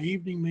preparing my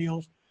evening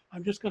meals.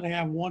 I'm just going to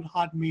have one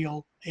hot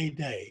meal a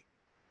day.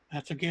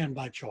 That's again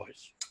by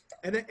choice.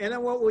 And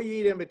then what will you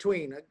eat in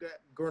between?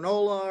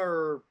 Granola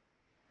or?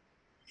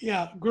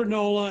 Yeah,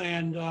 granola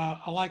and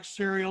I like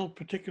cereal,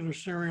 particular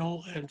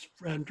cereal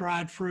and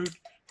dried fruit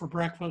for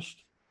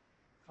breakfast.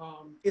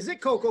 Is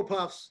it Cocoa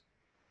Puffs?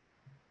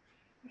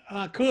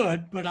 I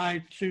could, but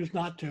I choose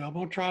not to. I'm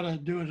gonna try to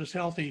do it as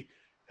healthy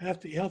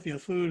a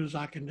food as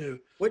I can do.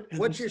 And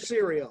What's your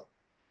cereal?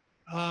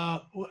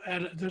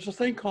 and there's a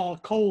thing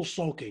called cold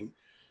soaking,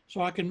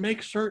 so I can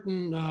make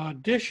certain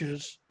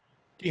dishes,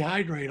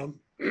 dehydrate them,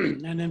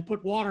 and then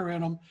put water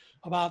in them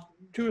about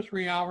 2 or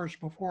 3 hours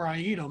before I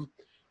eat them.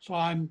 So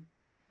I'm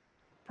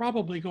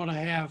probably going to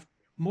have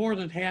more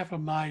than half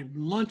of my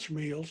lunch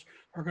meals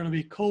are going to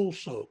be cold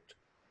soaked,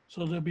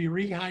 so they'll be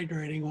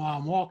rehydrating while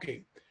I'm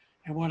walking.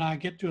 And when I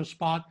get to a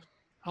spot,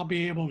 I'll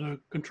be able to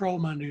control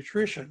my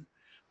nutrition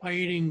by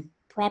eating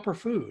proper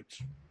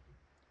foods.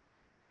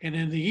 And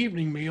in the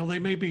evening meal, they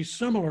may be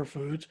similar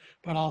foods,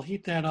 but I'll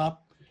heat that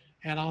up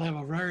and I'll have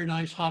a very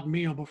nice hot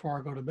meal before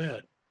I go to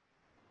bed.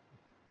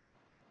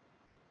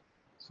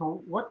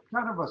 So what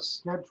kind of a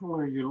schedule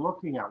are you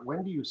looking at?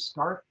 When do you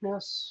start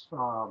this?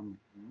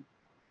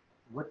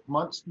 What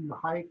months do you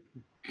hike?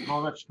 How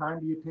much time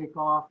do you take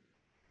off?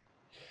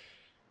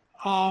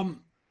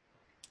 Um,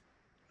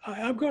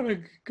 I'm going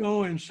to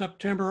go in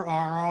September or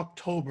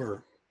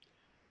October.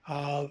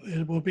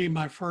 It will be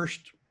my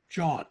first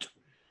jaunt.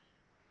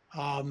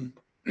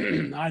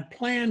 I'd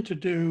planned to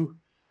do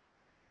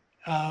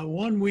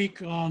 1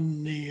 week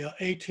on the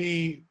AT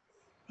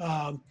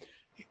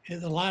in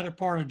the latter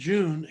part of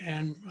June,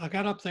 and I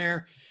got up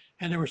there,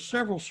 and there were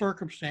several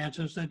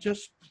circumstances that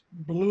just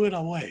blew it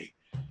away.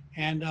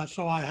 And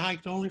so I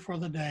hiked only for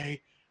the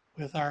day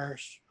with our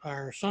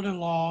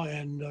son-in-law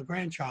and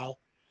grandchild,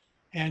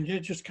 and it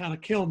just kind of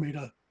killed me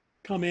to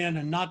come in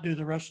and not do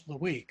the rest of the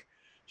week.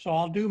 So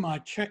I'll do my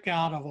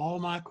checkout of all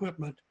my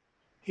equipment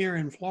here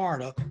in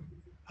Florida.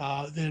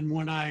 Then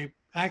when I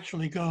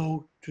actually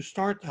go to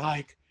start the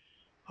hike,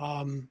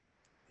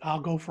 I'll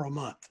go for a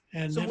month.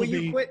 And So it'll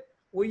be,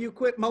 will you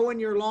quit mowing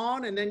your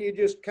lawn and then you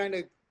just kind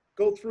of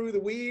go through the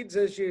weeds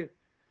as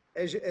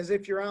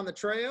if you're on the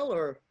trail,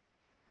 or?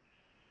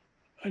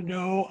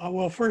 no,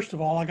 well, first of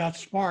all, I got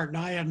smart and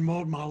I hadn't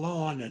mowed my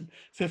lawn in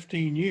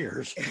 15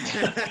 years.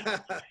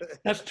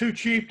 That's too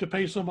cheap to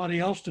pay somebody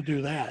else to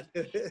do that.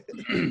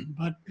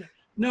 But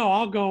no,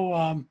 I'll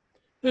go.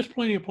 There's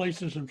plenty of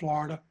places in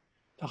Florida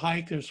to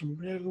hike.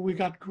 We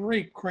got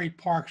great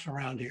parks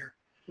around here.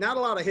 Not a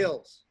lot of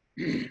hills.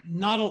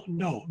 No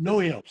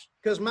hills.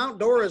 Because Mount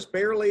Dora is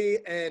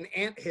barely an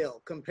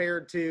anthill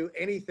compared to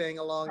anything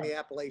along the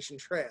Appalachian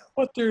Trail.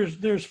 But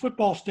there's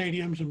football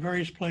stadiums in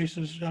various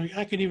places.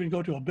 I can even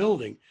go to a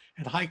building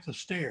and hike the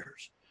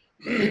stairs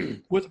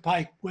with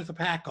a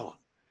pack on,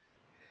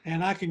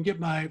 and I can get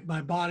my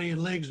body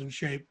and legs in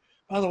shape.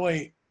 By the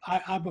way,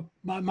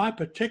 my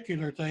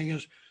particular thing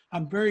is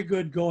I'm very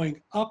good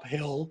going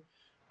uphill,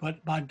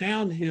 but my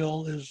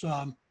downhill is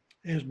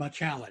my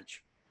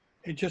challenge.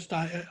 It just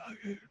the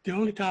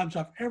only times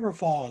I've ever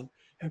fallen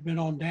have been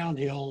on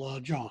downhill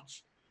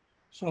jaunts.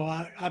 So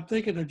I'm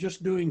thinking of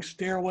just doing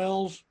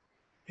stairwells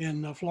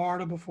in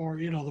Florida before,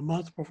 the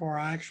month before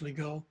I actually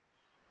go.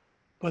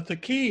 But the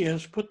key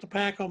is put the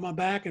pack on my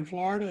back in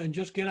Florida and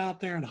just get out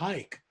there and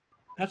hike.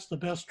 That's the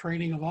best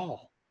training of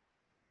all.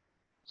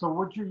 So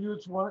would you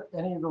use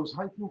any of those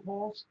hiking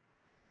poles?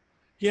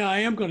 Yeah, I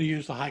am going to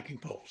use the hiking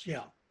poles.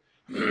 Yeah,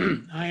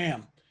 I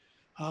am.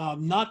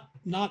 Not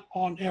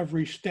on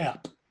every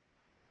step,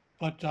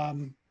 but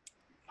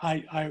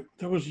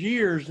there was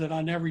years that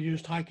I never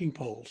used hiking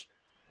poles,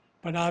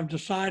 but I've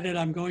decided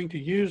I'm going to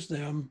use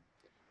them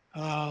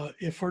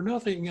if for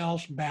nothing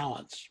else,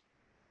 balance.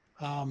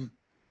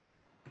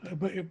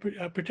 But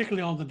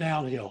particularly on the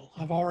downhill.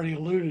 I've already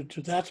alluded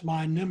to that's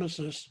my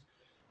nemesis,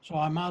 so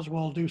I might as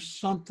well do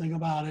something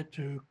about it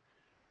to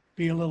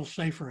be a little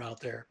safer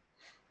out there.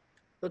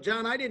 So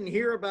John, I didn't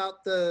hear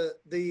about the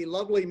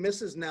lovely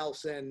Mrs.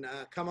 Nelson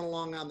coming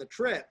along on the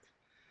trip.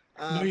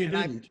 No, you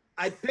didn't.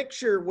 I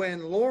picture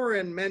when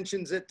Lauren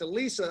mentions it to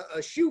Lisa,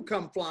 a shoe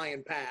come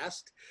flying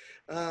past.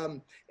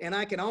 And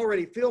I can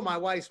already feel my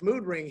wife's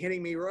mood ring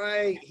hitting me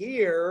right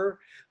here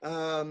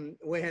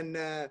when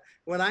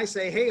I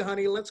say, "Hey,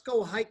 honey, let's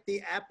go hike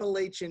the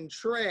Appalachian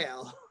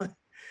Trail."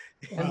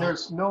 And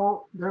there's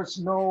no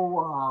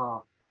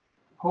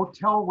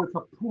hotel with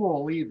a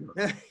pool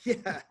either.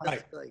 Yeah,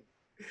 right.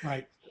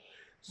 Right.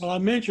 Well, I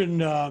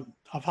mentioned I've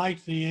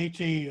hiked the AT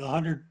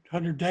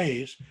 100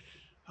 days.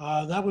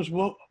 That was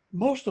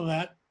most of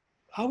that.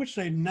 I would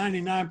say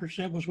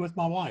 99% was with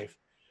my wife.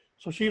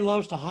 So she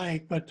loves to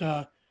hike, but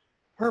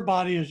her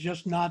body is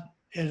just not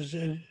as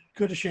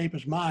good a shape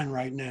as mine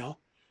right now.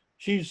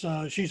 She's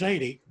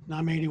 80 and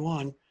I'm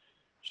 81.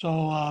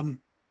 So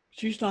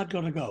she's not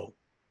going to go.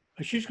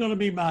 She's going to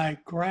be my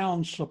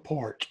ground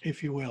support,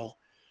 if you will.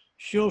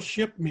 She'll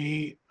ship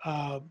me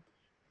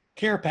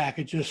care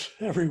packages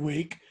every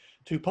week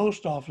to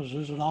post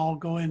offices, and I'll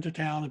go into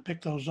town and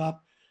pick those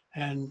up.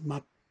 And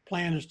my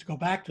plan is to go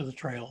back to the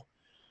trail.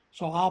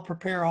 So I'll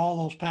prepare all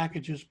those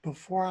packages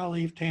before I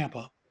leave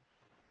Tampa.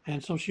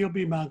 And so she'll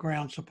be my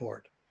ground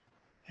support.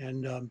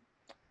 And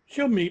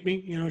she'll meet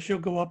me, she'll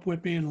go up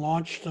with me and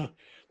launch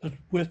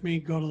with me,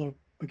 go to the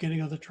beginning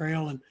of the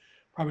trail and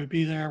probably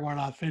be there when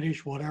I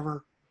finish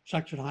whatever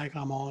section hike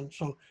I'm on.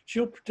 So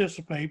she'll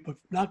participate, but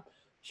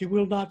she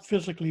will not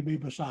physically be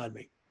beside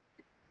me.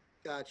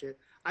 Gotcha.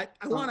 I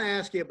want to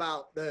ask you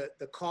about the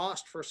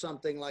cost for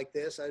something like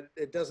this.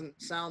 It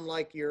doesn't sound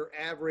like your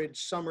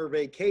average summer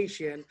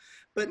vacation,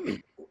 but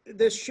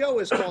this show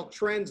is called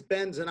Trends,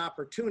 Bends, and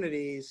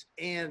Opportunities,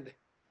 and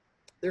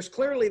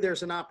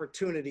there's an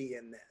opportunity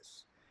in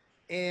this.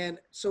 And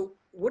so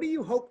what do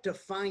you hope to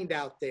find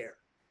out there?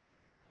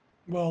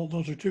 Well,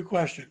 those are two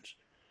questions.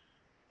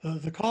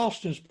 The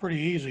cost is pretty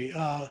easy.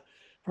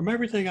 From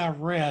everything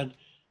I've read,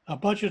 a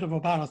budget of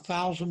about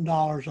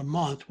 $1,000 a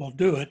month will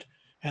do it.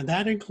 And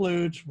that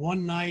includes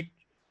one night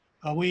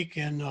a week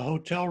in a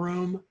hotel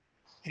room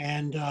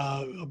and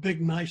a big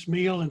nice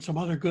meal and some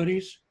other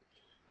goodies.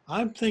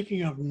 I'm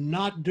thinking of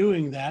not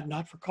doing that,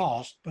 not for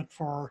cost, but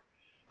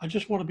I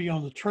just want to be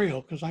on the trail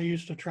because I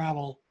used to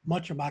travel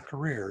much of my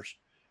careers.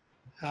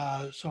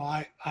 So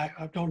I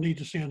don't need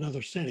to see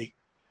another city.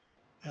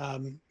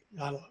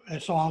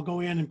 So I'll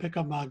go in and pick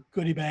up my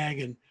goodie bag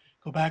and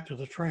go back to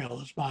the trail.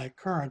 That's my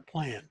current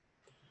plan.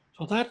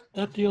 So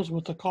that deals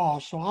with the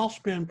cost. So I'll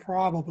spend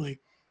probably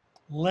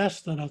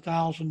less than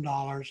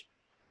 $1,000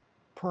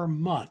 per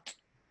month.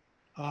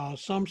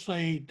 Some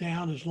say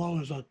down as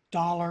low as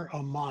 $1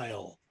 a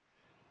mile.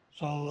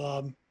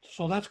 So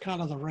that's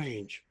kind of the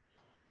range.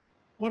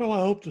 What do I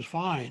hope to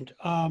find?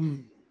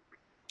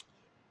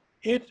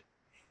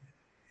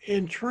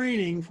 In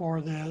training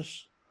for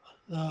this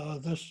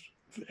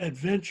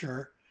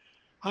adventure,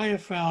 I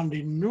have found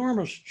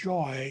enormous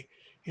joy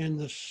in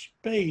the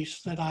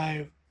space that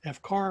I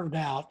have carved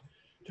out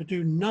to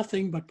do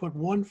nothing but put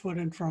one foot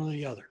in front of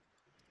the other.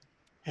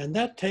 And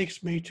that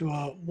takes me to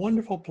a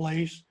wonderful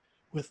place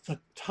with the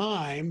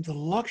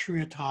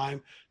luxury of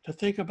time to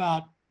think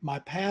about my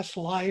past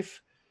life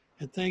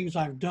and things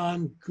I've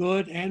done,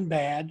 good and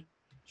bad,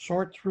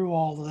 sort through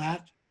all of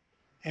that.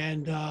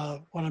 And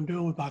what I'm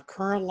doing with my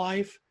current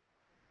life,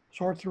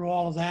 sort through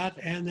all of that,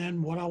 and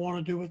then what I want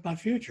to do with my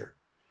future.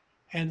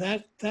 And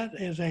that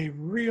is a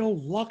real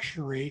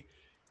luxury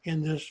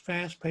in this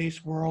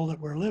fast-paced world that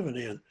we're living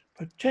in,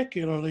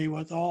 particularly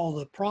with all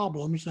the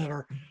problems that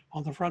are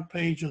on the front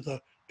page of the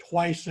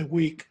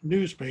twice-a-week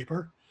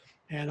newspaper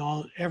and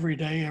on every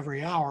day,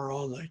 every hour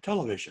on the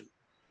television.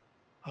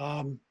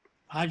 I'm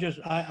a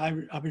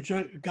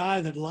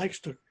guy that likes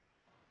to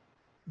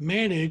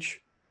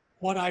manage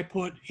what I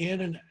put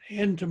in and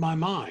into my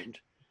mind.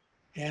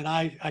 And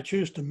I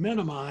choose to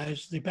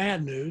minimize the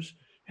bad news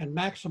and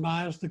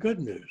maximize the good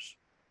news.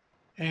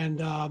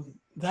 And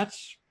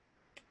that's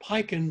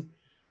hiking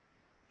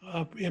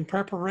in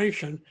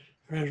preparation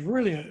has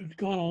really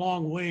gone a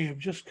long way of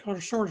just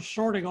sort of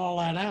sorting all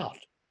that out,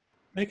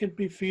 making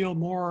me feel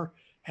more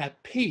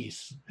at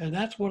peace. And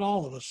that's what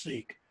all of us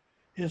seek,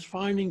 is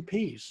finding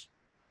peace.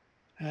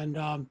 And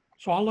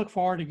so I look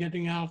forward to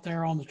getting out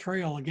there on the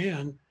trail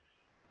again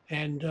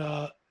and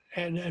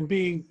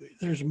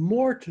there's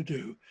more to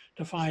do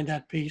to find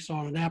that peace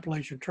on an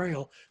Appalachian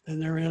Trail than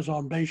there is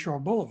on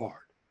Bayshore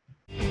Boulevard.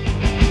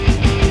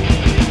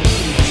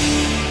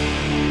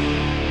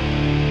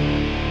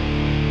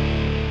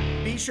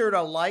 Be sure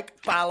to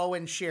like, follow,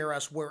 and share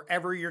us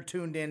wherever you're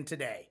tuned in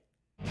today.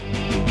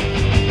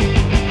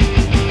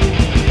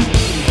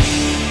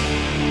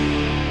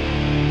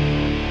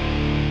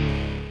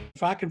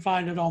 If I can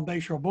find it on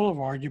Bayshore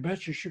Boulevard, you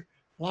bet your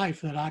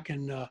life that I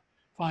can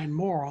find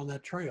more on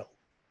that trail.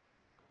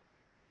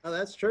 Oh,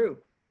 that's true.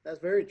 That's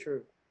very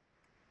true.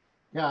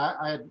 Yeah,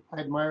 I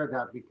admire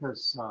that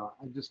because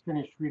I just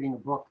finished reading a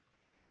book.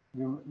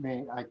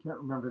 I can't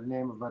remember the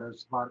name of it. It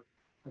was about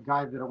a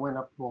guy that went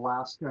up to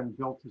Alaska and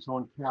built his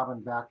own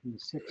cabin back in the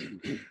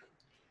 60s.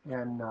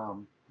 And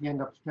he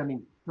ended up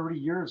spending 30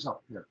 years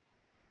up there.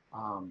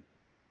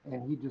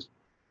 And he just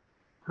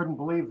couldn't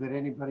believe that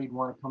anybody'd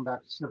want to come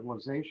back to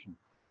civilization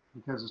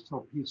because it's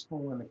so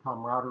peaceful and the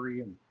camaraderie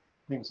and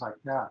things like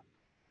that.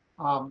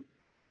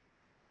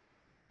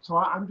 So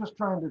I'm just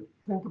trying to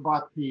think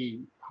about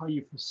how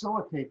you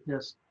facilitate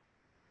this.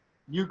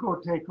 You go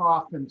take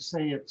off and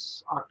say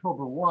it's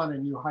October 1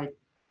 and you hike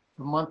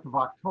the month of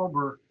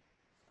October,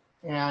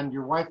 and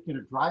your wife going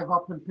to drive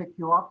up and pick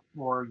you up,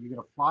 or are you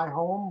going to fly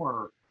home,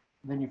 or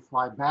then you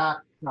fly back,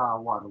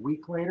 a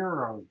week later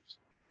or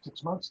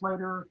 6 months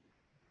later?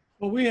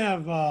 Well, we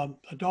have a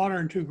daughter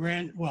and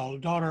a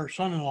daughter,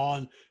 son-in-law,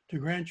 and 2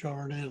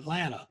 grandchildren in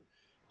Atlanta.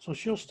 So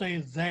she'll stay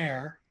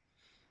there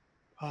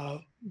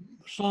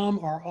some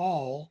or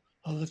all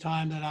of the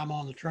time that I'm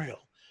on the trail.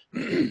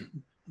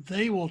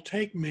 They will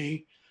take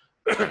me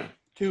to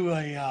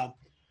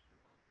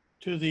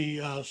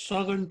the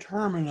southern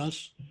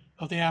terminus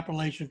of the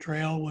Appalachian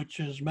Trail, which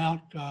is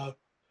Mount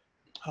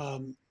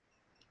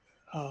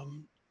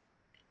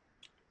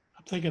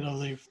I'm thinking of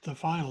the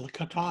final, the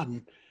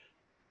Katahdin,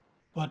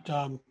 but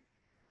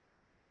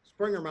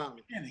Springer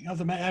Mountain. beginning of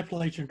the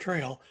Appalachian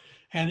Trail,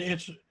 and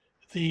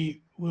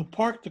we'll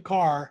park the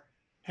car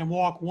and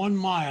walk 1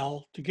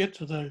 mile to get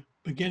to the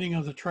beginning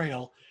of the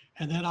trail,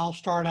 and then I'll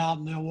start out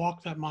and they'll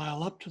walk that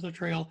mile up to the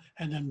trail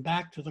and then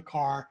back to the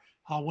car.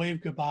 I'll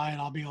wave goodbye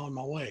and I'll be on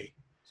my way.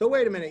 So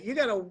wait a minute, you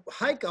got to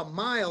hike a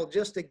mile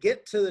just to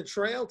get to the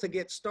trail to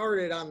get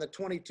started on the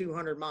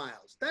 2,200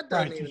 miles. That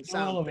doesn't Right, even there's no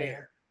sound elevator.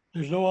 fair.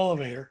 There's no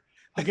elevator.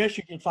 I guess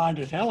you can find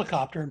a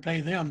helicopter and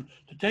pay them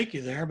to take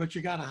you there, but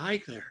you got to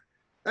hike there.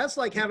 That's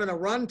like having a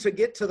run to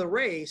get to the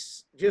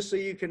race just so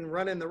you can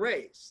run in the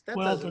race. That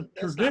Well, doesn't,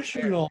 that's not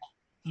fair.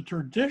 the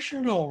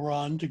traditional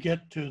run to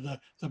get to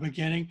the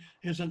beginning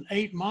is an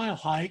 8 mile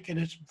hike, and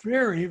it's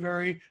very,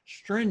 very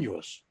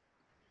strenuous.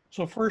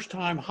 So first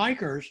time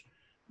hikers,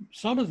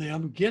 some of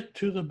them get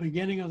to the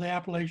beginning of the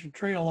Appalachian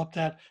Trail up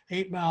that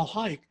 8 mile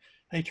hike.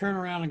 They turn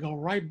around and go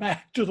right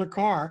back to the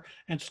car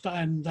and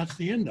that's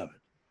the end of it.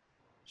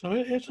 So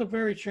it's a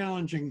very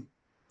challenging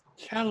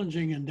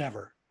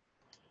endeavor.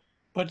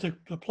 But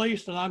the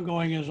place that I'm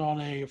going is on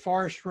a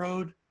forest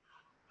road.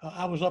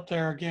 I was up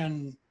there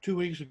again 2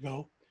 weeks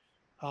ago,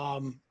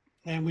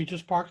 and we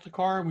just parked the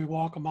car and we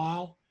walk a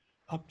mile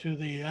up to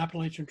the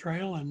Appalachian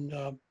Trail,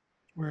 and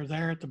we're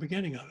there at the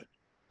beginning of it.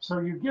 So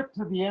you get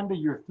to the end of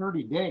your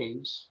 30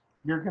 days,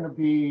 you're going to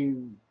be,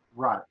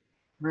 what,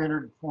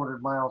 300,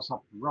 400 miles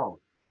up the road.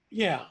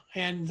 Yeah,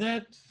 and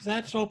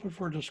that's open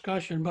for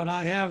discussion, but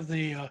I have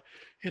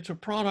it's a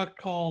product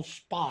called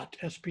Spot,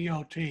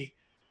 S-P-O-T,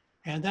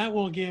 and that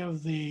will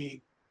give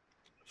the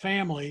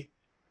family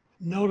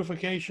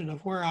notification of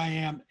where I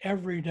am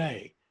every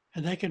day,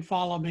 and they can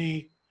follow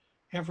me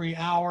every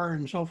hour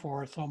and so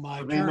forth on my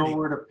So they know journey.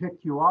 where to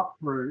pick you up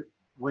for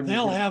when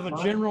They'll you get have a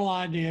started? general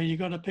idea. You're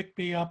going to pick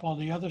me up on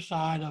the other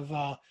side of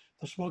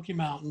the Smoky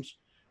Mountains,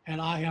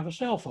 and I have a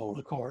cell phone,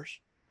 of course.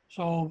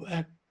 So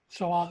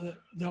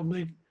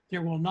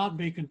there will not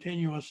be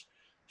continuous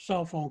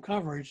cell phone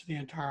coverage the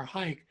entire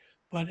hike,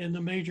 but in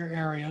the major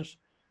areas,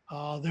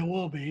 there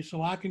will be.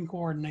 So I can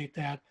coordinate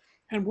that.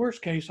 And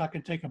worst case, I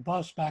can take a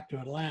bus back to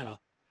Atlanta.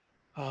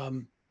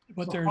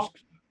 But So there's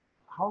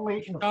How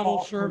late in the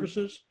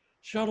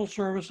shuttle fall?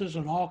 services,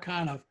 and all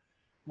kind of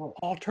Well,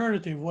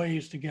 alternative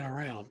ways to get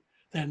around.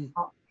 Then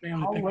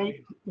family How pick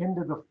late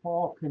into the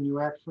fall can you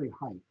actually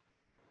hike?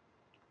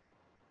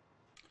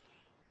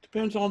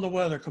 Depends on the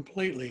weather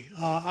completely.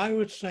 I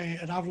would say,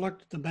 and I've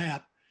looked at the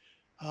map,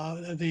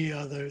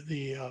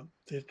 the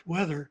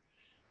weather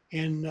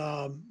in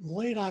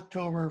late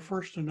October,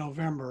 1st of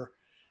November,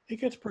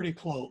 it gets pretty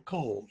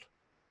cold.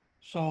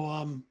 So,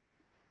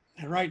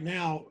 and right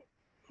now,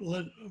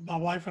 my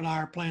wife and I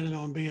are planning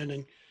on being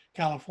in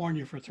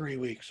California for 3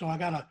 weeks. So I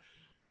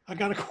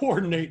gotta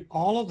coordinate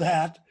all of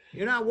that.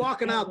 You're not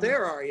walking out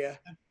there, are you?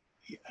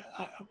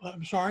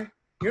 I'm sorry.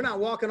 You're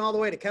not walking all the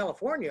way to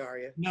California, are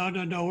you? No.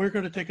 We're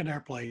going to take an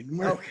airplane.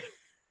 Okay.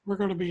 We're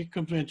going to be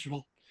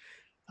conventional.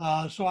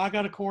 So I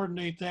got to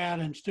coordinate that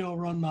and still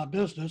run my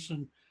business.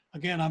 And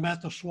again, I'm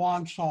at the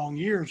swan song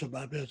years of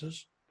my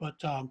business,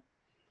 but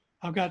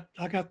I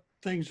got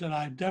things that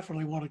I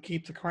definitely want to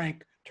keep the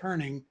crank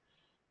turning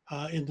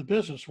in the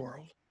business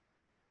world.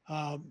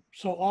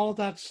 So all of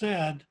that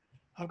said,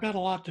 I've got a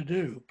lot to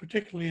do,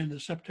 particularly in the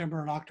September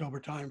and October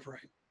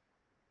timeframe.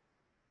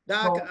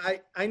 Doc, So-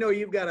 I know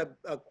you've got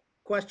a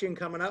question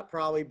coming up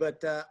probably,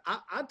 but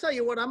I'll tell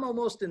you what, I'm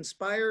almost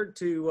inspired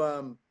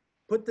to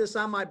put this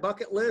on my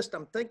bucket list.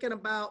 I'm thinking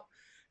about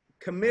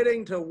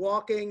committing to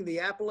walking the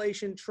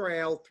Appalachian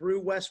Trail through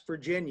West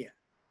Virginia,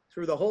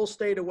 through the whole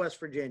state of West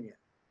Virginia.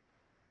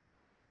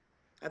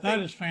 That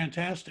is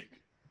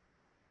fantastic.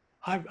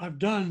 I've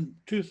done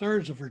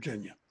 2/3 of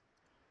Virginia,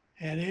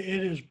 and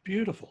it is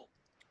beautiful.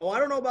 Oh, I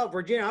don't know about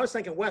Virginia. I was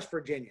thinking West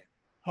Virginia.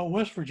 Oh,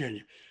 West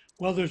Virginia.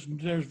 Well, there's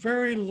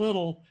very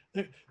little.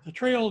 The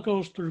trail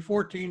goes through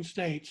 14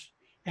 states,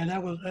 and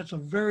that's a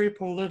very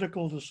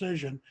political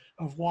decision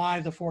of why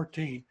the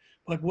 14.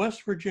 But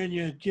West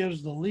Virginia it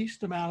gives the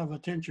least amount of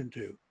attention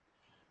to.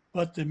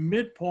 But the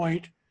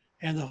midpoint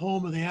and the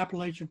home of the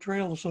Appalachian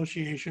Trail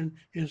Association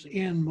is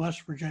in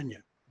West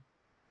Virginia.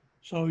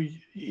 So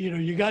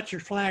you got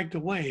your flag to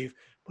wave,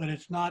 but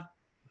it's not.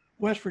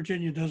 West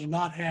Virginia does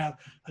not have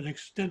an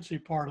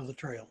extensive part of the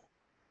trail.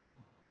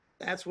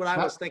 That's what I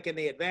was thinking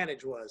the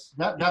advantage was.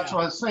 That's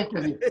what I was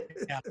thinking.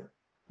 Yeah.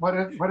 What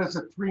is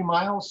it, 3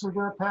 miles through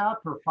there, Pat,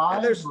 or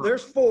 5?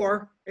 There's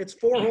 4. It's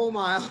 4 whole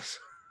miles.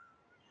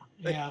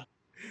 Yeah.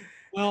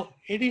 Well,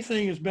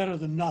 anything is better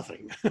than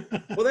nothing.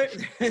 Well,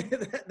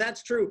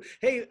 that's true.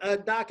 Hey,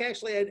 Doc,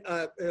 actually,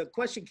 a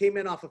question came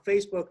in off of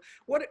Facebook.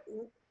 What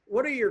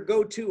are your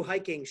go-to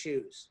hiking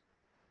shoes?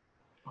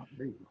 Oh,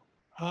 there you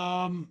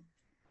go.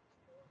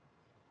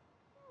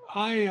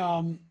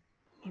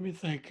 Let me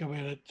think a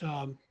minute.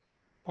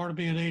 Part of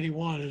being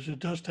 81 is it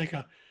does take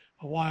a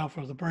while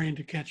for the brain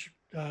to catch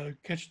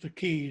the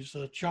keys,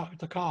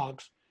 the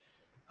cogs.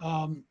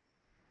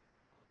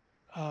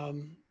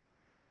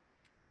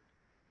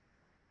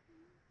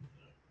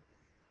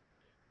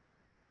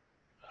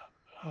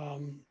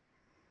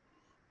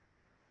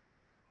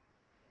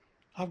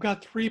 I've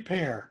got 3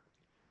 pair,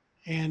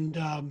 and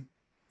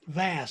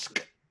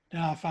Vask.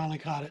 Now I finally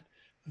caught it.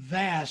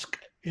 Vask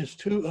is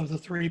 2 of the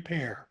 3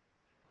 pair.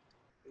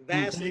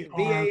 VASC,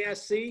 They are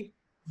VASC?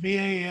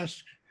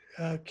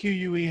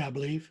 VASQUE, I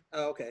believe.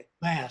 Oh, okay.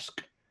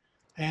 Vask,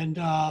 and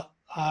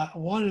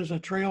one is a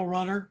trail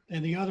runner,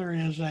 and the other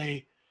is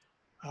a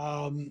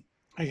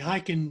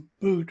hiking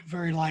boot,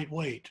 very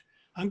lightweight.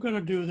 I'm going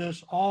to do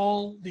this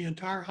the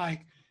entire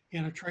hike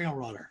in a trail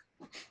runner.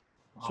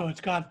 So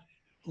it's got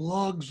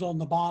lugs on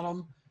the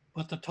bottom,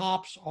 but the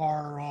tops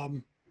are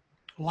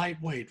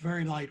lightweight,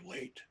 very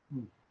lightweight.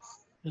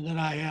 And then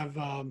I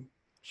have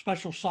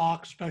special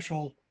socks,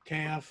 special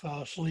calf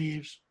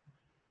sleeves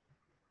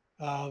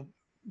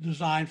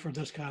designed for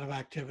this kind of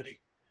activity.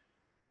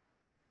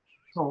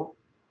 So,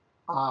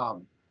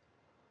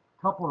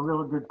 couple of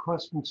really good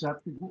questions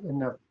in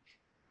the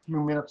few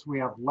minutes we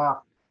have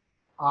left.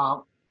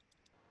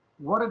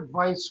 What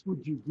advice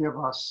would you give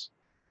us,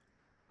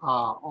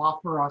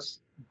 offer us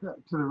to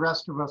the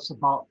rest of us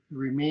about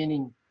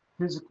remaining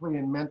physically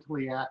and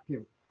mentally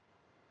active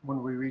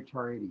when we reach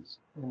our 80s?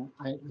 And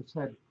I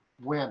said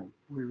when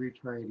we reach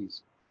our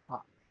 80s.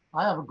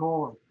 I have a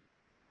goal of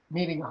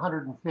meeting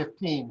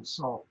 115,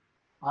 so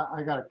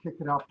I got to kick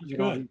it up. That's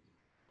good.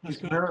 These That's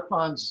good.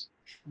 marathons,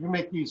 you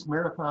make these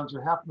marathons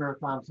or half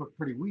marathons look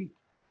pretty weak.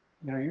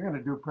 You're going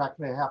to do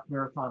practically a half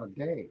marathon a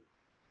day.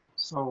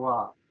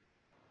 So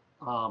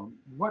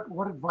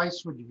what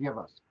advice would you give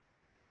us?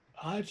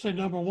 I'd say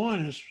number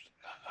one is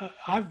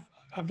I've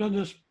done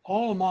this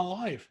all of my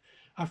life.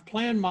 I've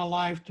planned my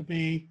life to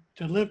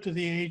live to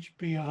the age,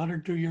 be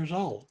 102 years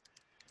old.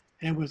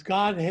 And with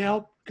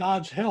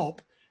God's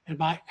help and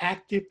my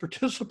active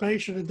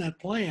participation in that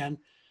plan,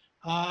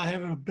 I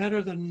have a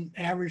better than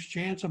average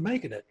chance of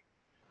making it.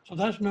 So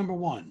that's number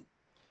one.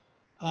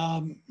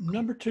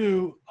 Number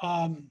two,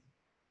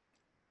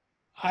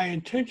 I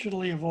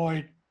intentionally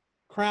avoid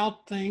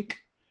crowdthink,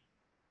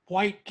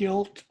 white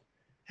guilt,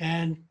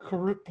 and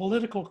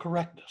political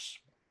correctness.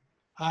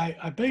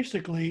 I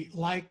basically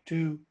like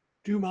to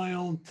do my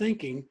own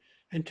thinking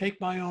and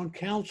take my own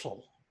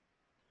counsel.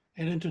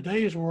 And in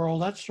today's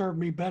world, that served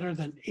me better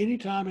than any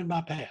time in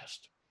my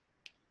past.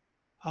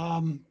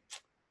 I'm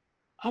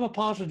a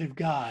positive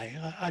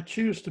guy. I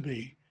choose to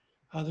be.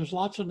 There's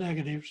lots of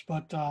negatives,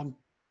 but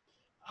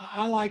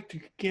I like to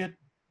get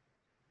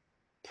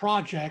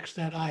projects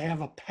that I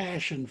have a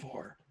passion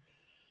for,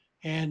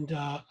 and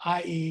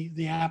i.e.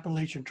 the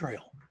Appalachian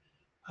Trail.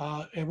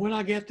 And when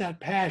I get that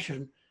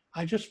passion,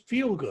 I just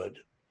feel good.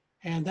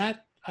 And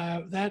that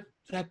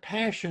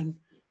passion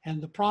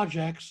and the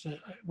projects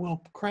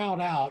will crowd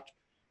out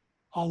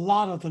a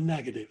lot of the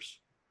negatives.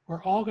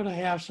 We're all going to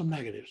have some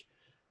negatives,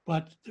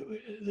 but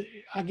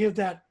I give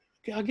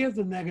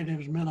the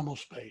negatives minimal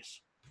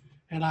space,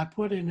 and I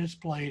put in its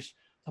place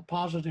the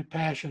positive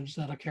passions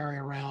that I carry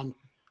around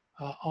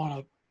on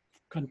a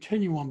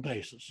continuum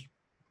basis.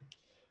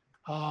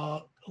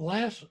 Not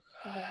last,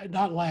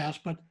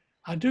 but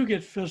I do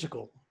get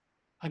physical.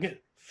 I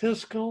get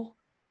physical,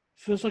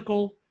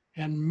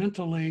 and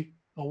mentally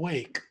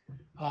awake.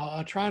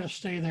 I try to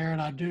stay there,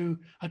 and I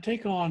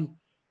take on,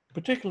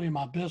 particularly in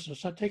my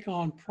business, I take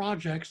on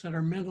projects that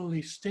are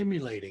mentally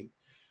stimulating,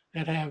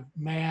 that have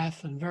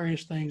math and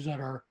various things that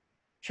are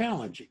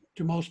challenging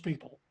to most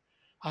people.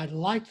 I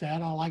like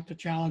that. I like to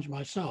challenge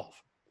myself.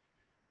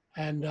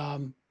 And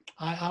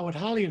I would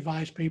highly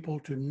advise people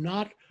to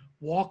not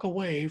walk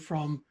away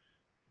from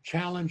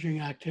challenging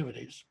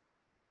activities.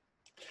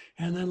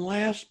 And then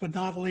last but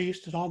not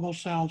least, it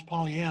almost sounds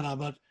Pollyanna,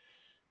 but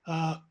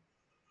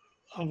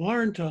I've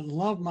learned to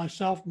love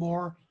myself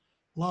more,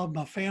 love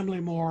my family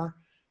more,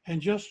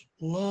 and just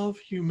love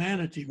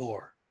humanity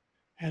more.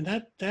 And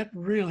that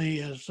really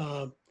has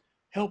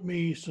helped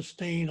me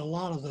sustain a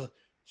lot of the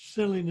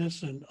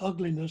silliness and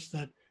ugliness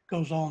that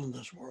goes on in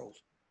this world.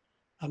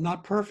 I'm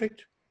not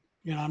perfect.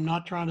 I'm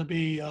not trying to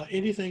be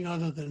anything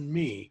other than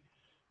me,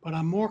 but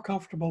I'm more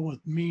comfortable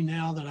with me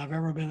now than I've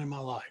ever been in my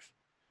life.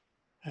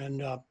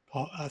 And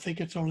I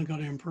think it's only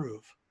going to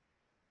improve.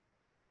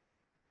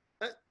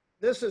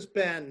 This has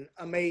been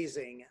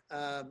amazing,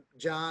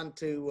 John,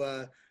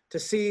 to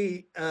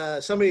see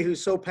somebody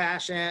who's so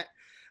passionate,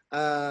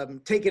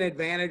 taking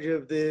advantage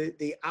of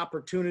the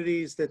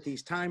opportunities that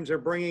these times are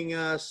bringing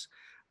us,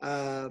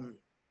 and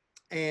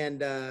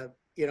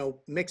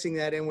mixing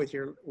that in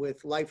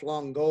with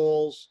lifelong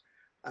goals,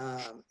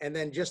 and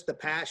then just the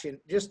passion,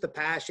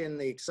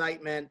 the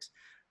excitement.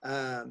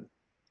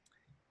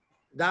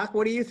 Doc,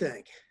 what do you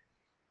think?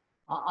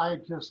 I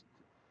just,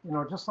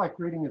 just like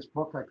reading his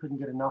book, I couldn't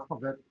get enough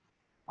of it.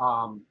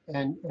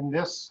 And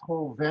this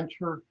whole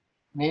venture,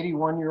 an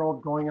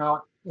 81-year-old going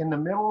out in the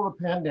middle of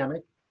the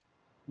pandemic,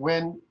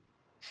 when,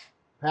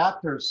 Pat,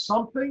 there's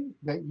something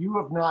that you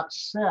have not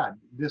said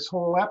this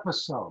whole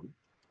episode,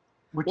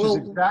 which is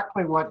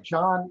exactly what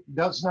John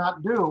does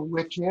not do,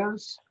 which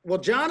is? Well,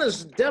 John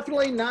is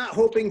definitely not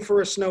hoping for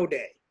a snow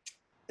day.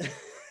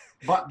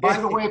 But by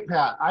the way,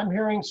 Pat, I'm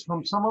hearing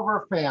from some of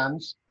our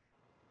fans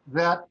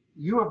that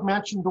you have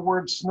mentioned the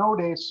word snow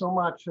day so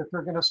much that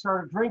they're going to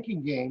start a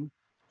drinking game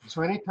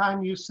So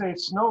anytime you say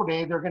snow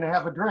day, they're going to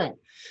have a drink.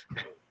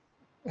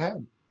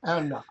 And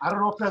I don't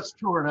know if that's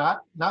true or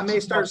not. I Not may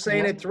start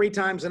suggesting saying it 3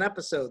 times an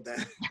episode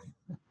then.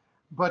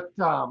 But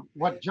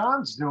what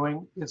John's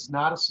doing is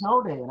not a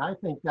snow day, and I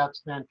think that's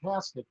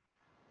fantastic.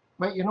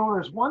 But you know,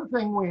 there's one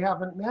thing we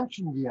haven't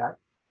mentioned yet.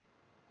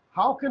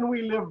 How can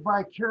we live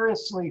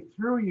vicariously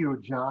through you,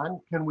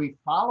 John? Can we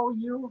follow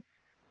you?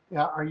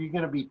 Are you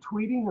going to be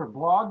tweeting or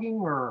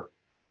blogging or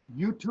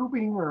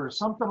YouTubing or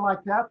something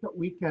like that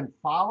we can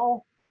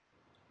follow?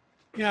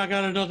 Yeah, I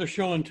got another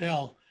show and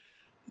tell.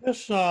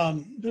 This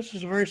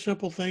is a very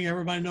simple thing.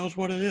 Everybody knows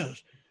what it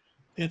is.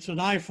 It's an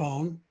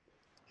iPhone,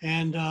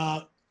 and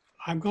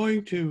I'm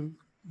going to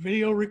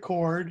video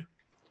record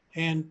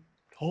and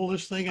hold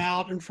this thing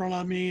out in front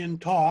of me and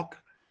talk,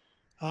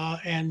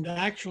 and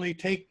actually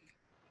take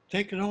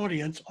an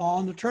audience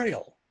on the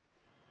trail.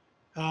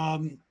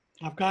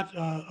 I've got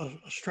a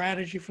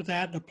strategy for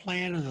that, and a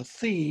plan and a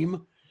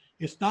theme.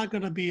 It's not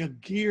going to be a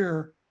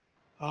gear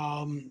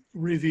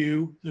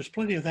review. There's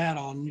plenty of that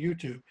on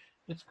YouTube.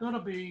 It's going to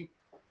be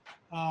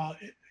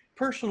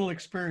personal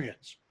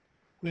experience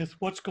with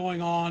what's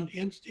going on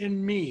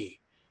in me,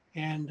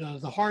 and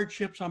the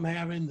hardships I'm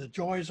having, the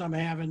joys I'm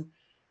having,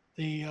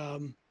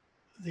 the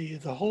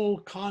whole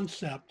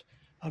concept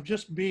of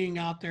just being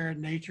out there in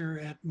nature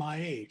at my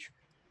age.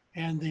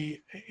 And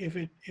if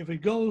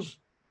it goes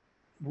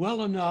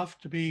well enough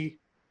to be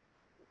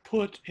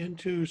put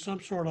into some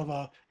sort of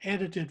a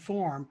edited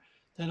form,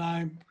 then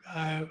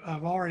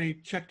I've already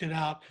checked it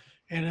out,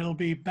 and it'll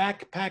be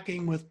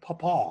Backpacking with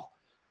Papa.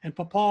 And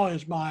Papa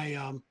is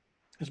my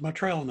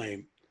trail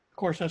name. Of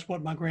course, that's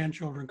what my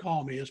grandchildren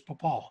call me, is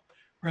Papa,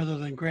 rather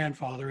than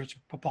grandfather. It's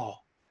Papa.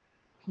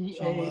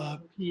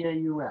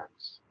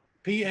 P-A-U-X.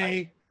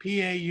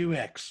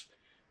 P-A-U-X.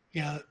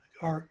 Yeah,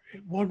 or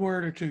one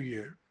word or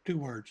two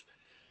words.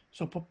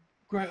 So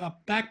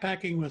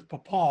Backpacking with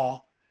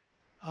Papa,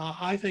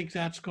 I think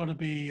that's going to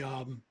be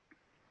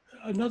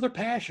another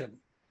passion.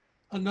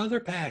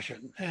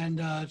 And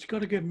it's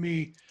going to give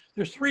me,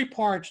 there's 3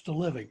 parts to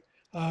living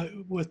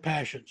with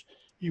passions.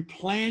 You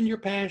plan your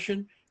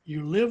passion,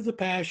 you live the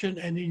passion,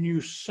 and then you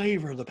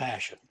savor the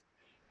passion.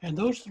 And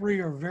those 3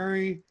 are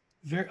very,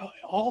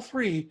 all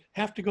 3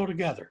 have to go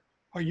together,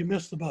 or you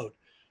miss the boat.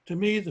 To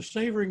me, the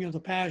savoring of the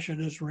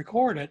passion is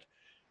record it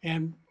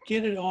and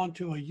get it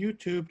onto a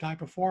YouTube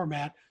type of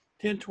format,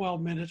 10,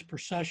 12 minutes per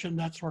session,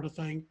 that sort of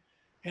thing,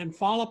 and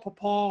follow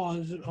Papa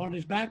on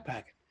his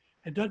backpacking.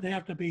 It doesn't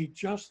have to be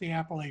just the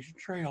Appalachian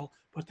Trail,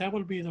 but that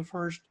would be the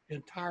first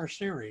entire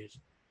series.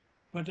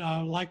 But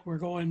like we're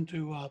going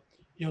to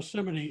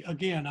Yosemite,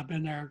 again, I've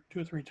been there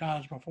 2 or 3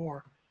 times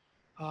before,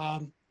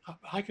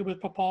 hiking with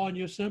Papa in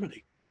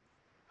Yosemite,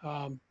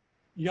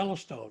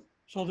 Yellowstone.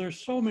 So there's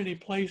so many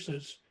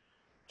places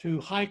to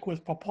hike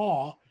with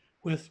Papa,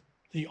 with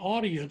the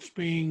audience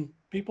being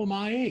people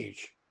my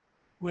age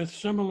with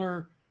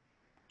similar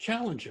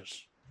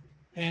challenges,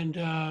 and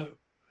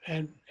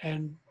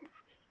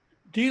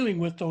dealing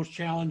with those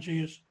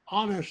challenges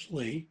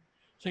honestly.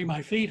 Say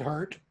my feet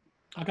hurt,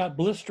 I got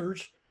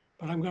blisters,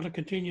 but I'm going to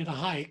continue to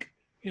hike.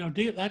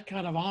 That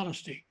kind of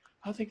honesty.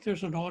 I think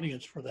there's an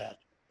audience for that.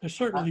 There's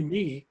certainly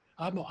me.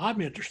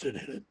 I'm interested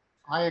in it.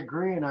 I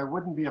agree, and I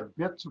wouldn't be a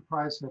bit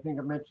surprised. I think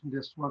I mentioned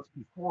this once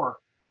before.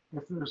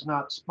 If there's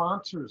not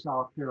sponsors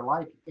out there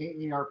like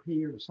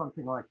AARP or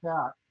something like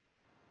that,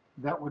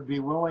 that would be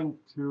willing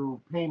to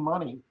pay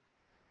money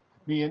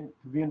to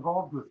be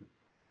involved with it.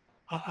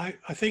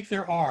 I think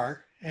there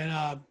are, and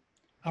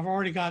I've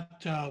already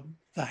got the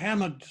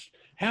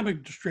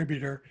hammock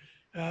distributor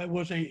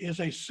is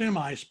a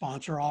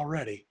semi-sponsor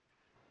already.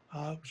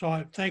 So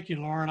I thank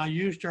you, Lauren. I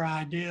used your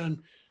idea and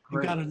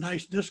you got a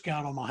nice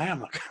discount on my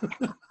hammock.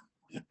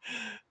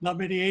 Not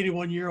many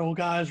 81-year-old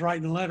guys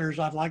writing letters.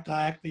 I'd like to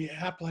act the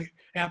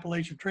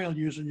Appalachian Trail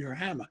using your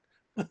hammock.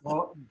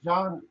 Well,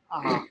 John,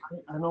 I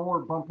know we're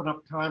bumping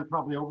up time,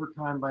 probably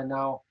overtime by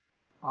now.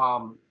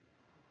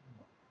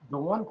 The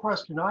one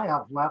question I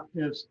have left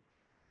is,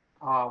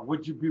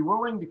 would you be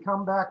willing to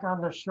come back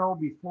on the show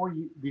before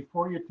you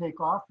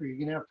take off? Are you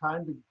going to have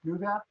time to do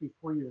that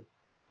before you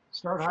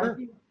start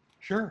hiking?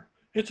 Sure.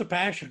 It's a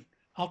passion.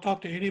 I'll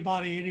talk to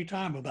anybody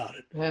anytime about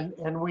it.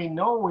 And we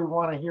know we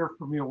want to hear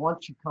from you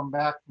once you come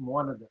back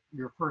from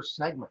your first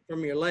segment.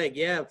 From your leg,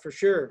 yeah, for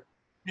sure.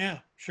 Yeah,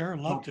 sure,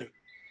 love to.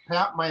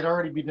 Pat might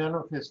already be done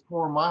with his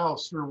 4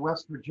 miles through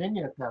West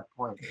Virginia at that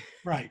point.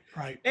 Right.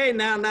 Hey,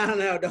 now,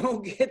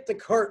 don't get the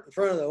cart in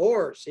front of the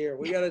horse here.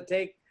 We got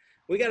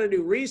to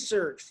do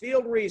research,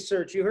 field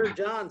research. You heard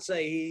John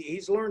say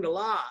he's learned a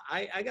lot.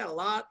 I got a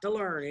lot to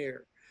learn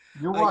here.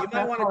 You might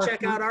want to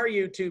check out our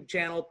YouTube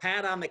channel,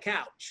 Pat on the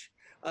Couch.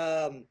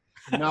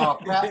 No,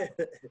 Pat,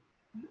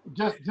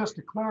 just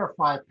to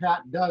clarify,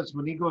 Pat does,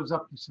 when he goes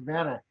up to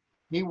Savannah,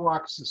 he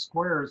walks the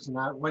squares, and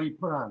what do you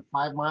put on,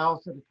 5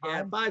 miles at a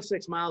time? Yeah,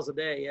 5-6 miles a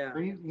day. Yeah.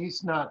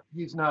 He's not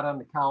on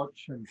the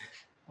couch, and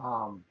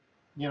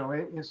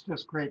it's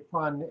just great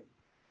fun.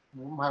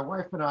 My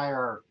wife and I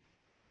are,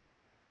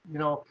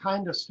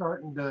 kind of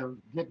starting to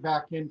get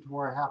back into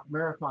our half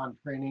marathon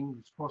training.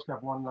 We're supposed to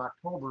have one in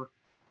October,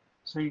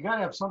 So you got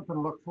to have something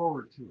to look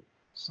forward to.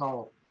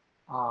 So,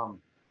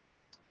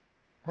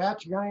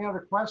 Pat, you got any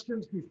other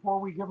questions before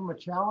we give them a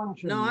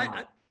challenge? No,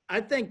 I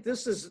think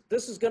this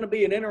is going to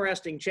be an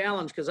interesting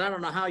challenge because I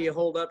don't know how you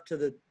hold up to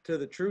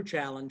the true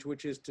challenge,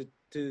 which is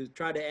to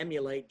try to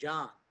emulate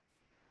John.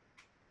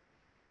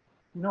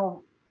 You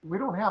know, we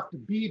don't have to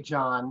be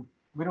John.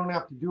 We don't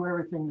have to do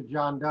everything that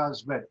John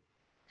does, but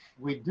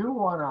we do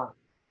want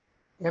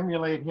to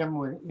emulate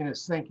him in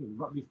his thinking.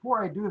 But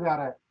before I do that,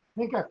 I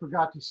think I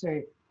forgot to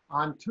say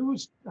on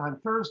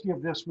Thursday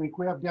of this week,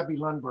 we have Debbie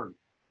Lundberg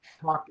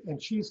talk,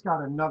 and she's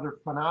got another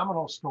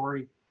phenomenal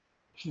story.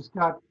 She's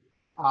got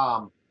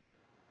something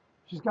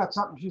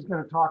she's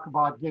going to talk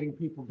about, getting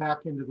people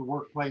back into the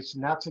workplace,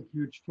 and that's a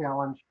huge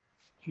challenge.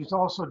 She's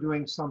also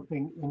doing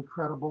something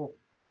incredible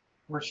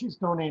where she's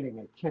donating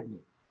a kidney.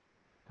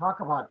 Talk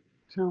about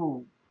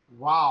two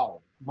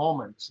wow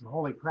moments and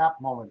holy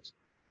crap moments.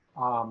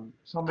 I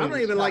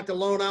don't even like to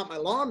loan out my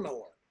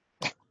lawnmower.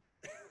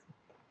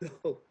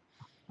 No.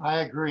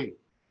 I agree,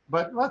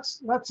 but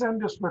let's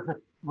end this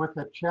with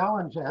a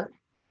challenge.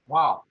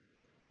 Wow,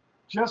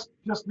 just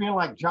being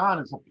like John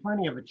is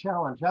plenty of a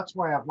challenge. That's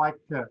why I've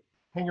liked to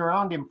hang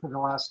around him for the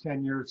last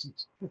 10 years.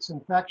 It's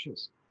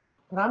infectious.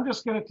 But I'm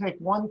just going to take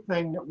one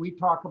thing that we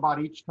talk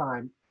about each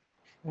time,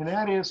 and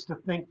that is to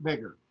think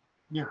bigger.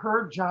 You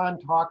heard John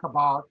talk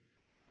about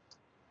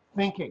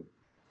thinking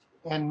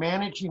and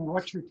managing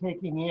what you're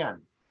taking in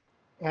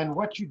and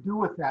what you do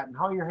with that and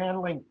how you're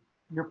handling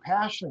your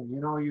passion.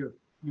 You know, you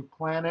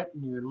plan it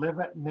and you live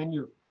it, and then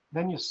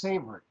you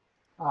savor it.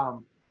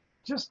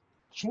 Just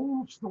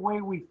change the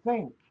way we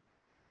think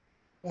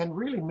and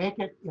really make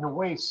it in a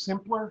way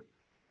simpler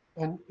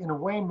and in a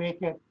way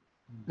make it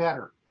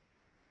better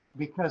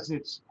because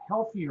it's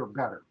healthier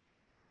better.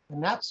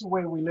 And that's the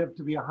way we live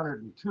to be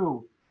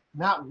 102,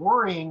 not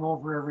worrying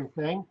over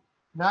everything,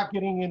 not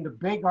getting into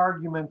big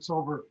arguments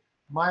over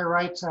my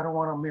rights. I don't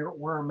want to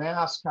wear a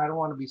mask. I don't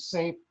want to be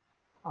safe.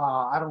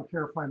 I don't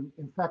care if I'm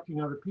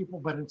infecting other people,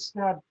 but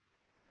instead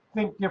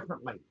think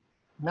differently,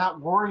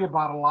 not worry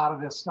about a lot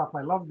of this stuff.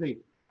 I love the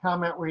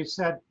comment where he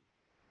said,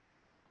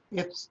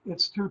 it's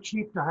too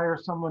cheap to hire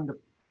someone to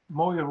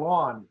mow your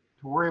lawn,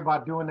 to worry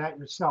about doing that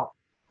yourself.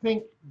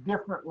 Think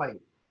differently.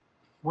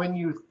 When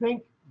you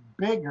think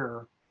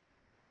bigger,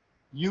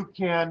 you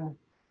can,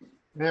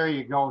 there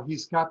you go.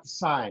 He's got the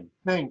sign.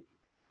 Think.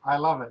 I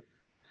love it.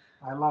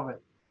 I love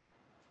it.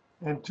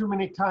 And too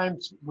many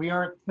times we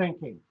aren't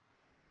thinking.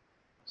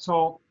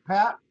 So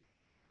Pat,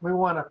 we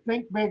want to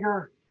think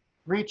bigger,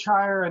 reach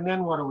higher, and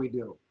then what do we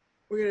do?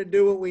 We're going to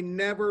do what we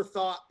never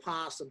thought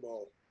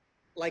possible,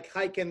 like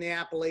hiking the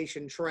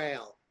Appalachian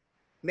Trail.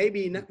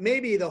 Maybe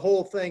the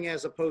whole thing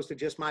as opposed to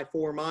just my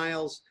 4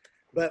 miles,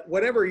 but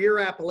whatever your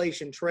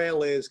Appalachian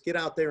Trail is, get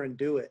out there and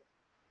do it.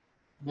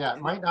 Yeah,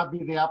 it might not be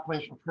the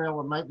Appalachian Trail.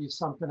 It might be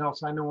something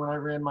else. I know when I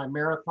ran my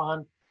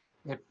marathon,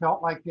 it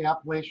felt like the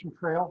Appalachian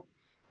Trail,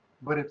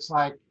 but it's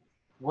like,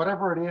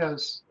 whatever it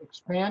is,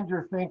 expand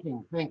your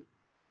thinking. Think,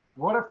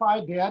 what if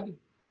I did?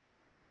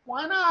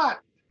 Why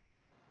not?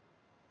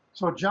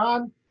 So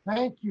John,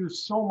 thank you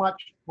so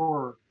much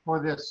for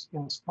this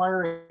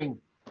inspiring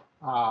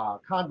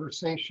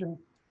conversation.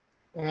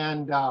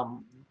 And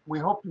we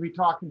hope to be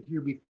talking to you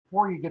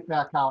before you get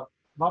back out.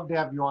 Love to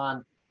have you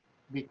on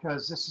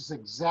because this is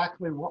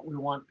exactly what we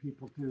want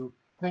people to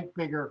think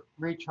bigger,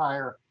 reach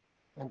higher,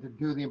 and to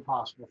do the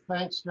impossible.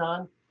 Thanks,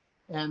 John.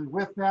 And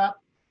with that,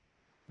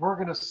 we're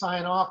going to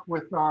sign off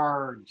with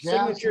our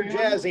Signature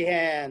jazzy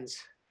hands.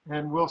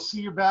 And we'll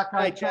see you back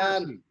on Thursday.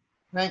 John.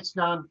 Thanks,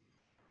 John.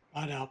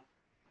 I know.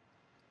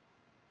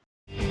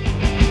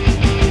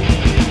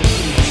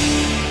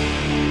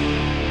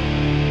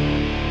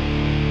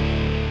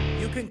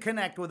 You can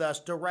connect with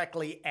us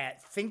directly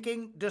at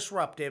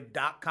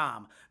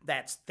thinkingdisruptive.com.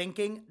 That's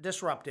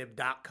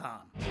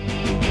thinkingdisruptive.com.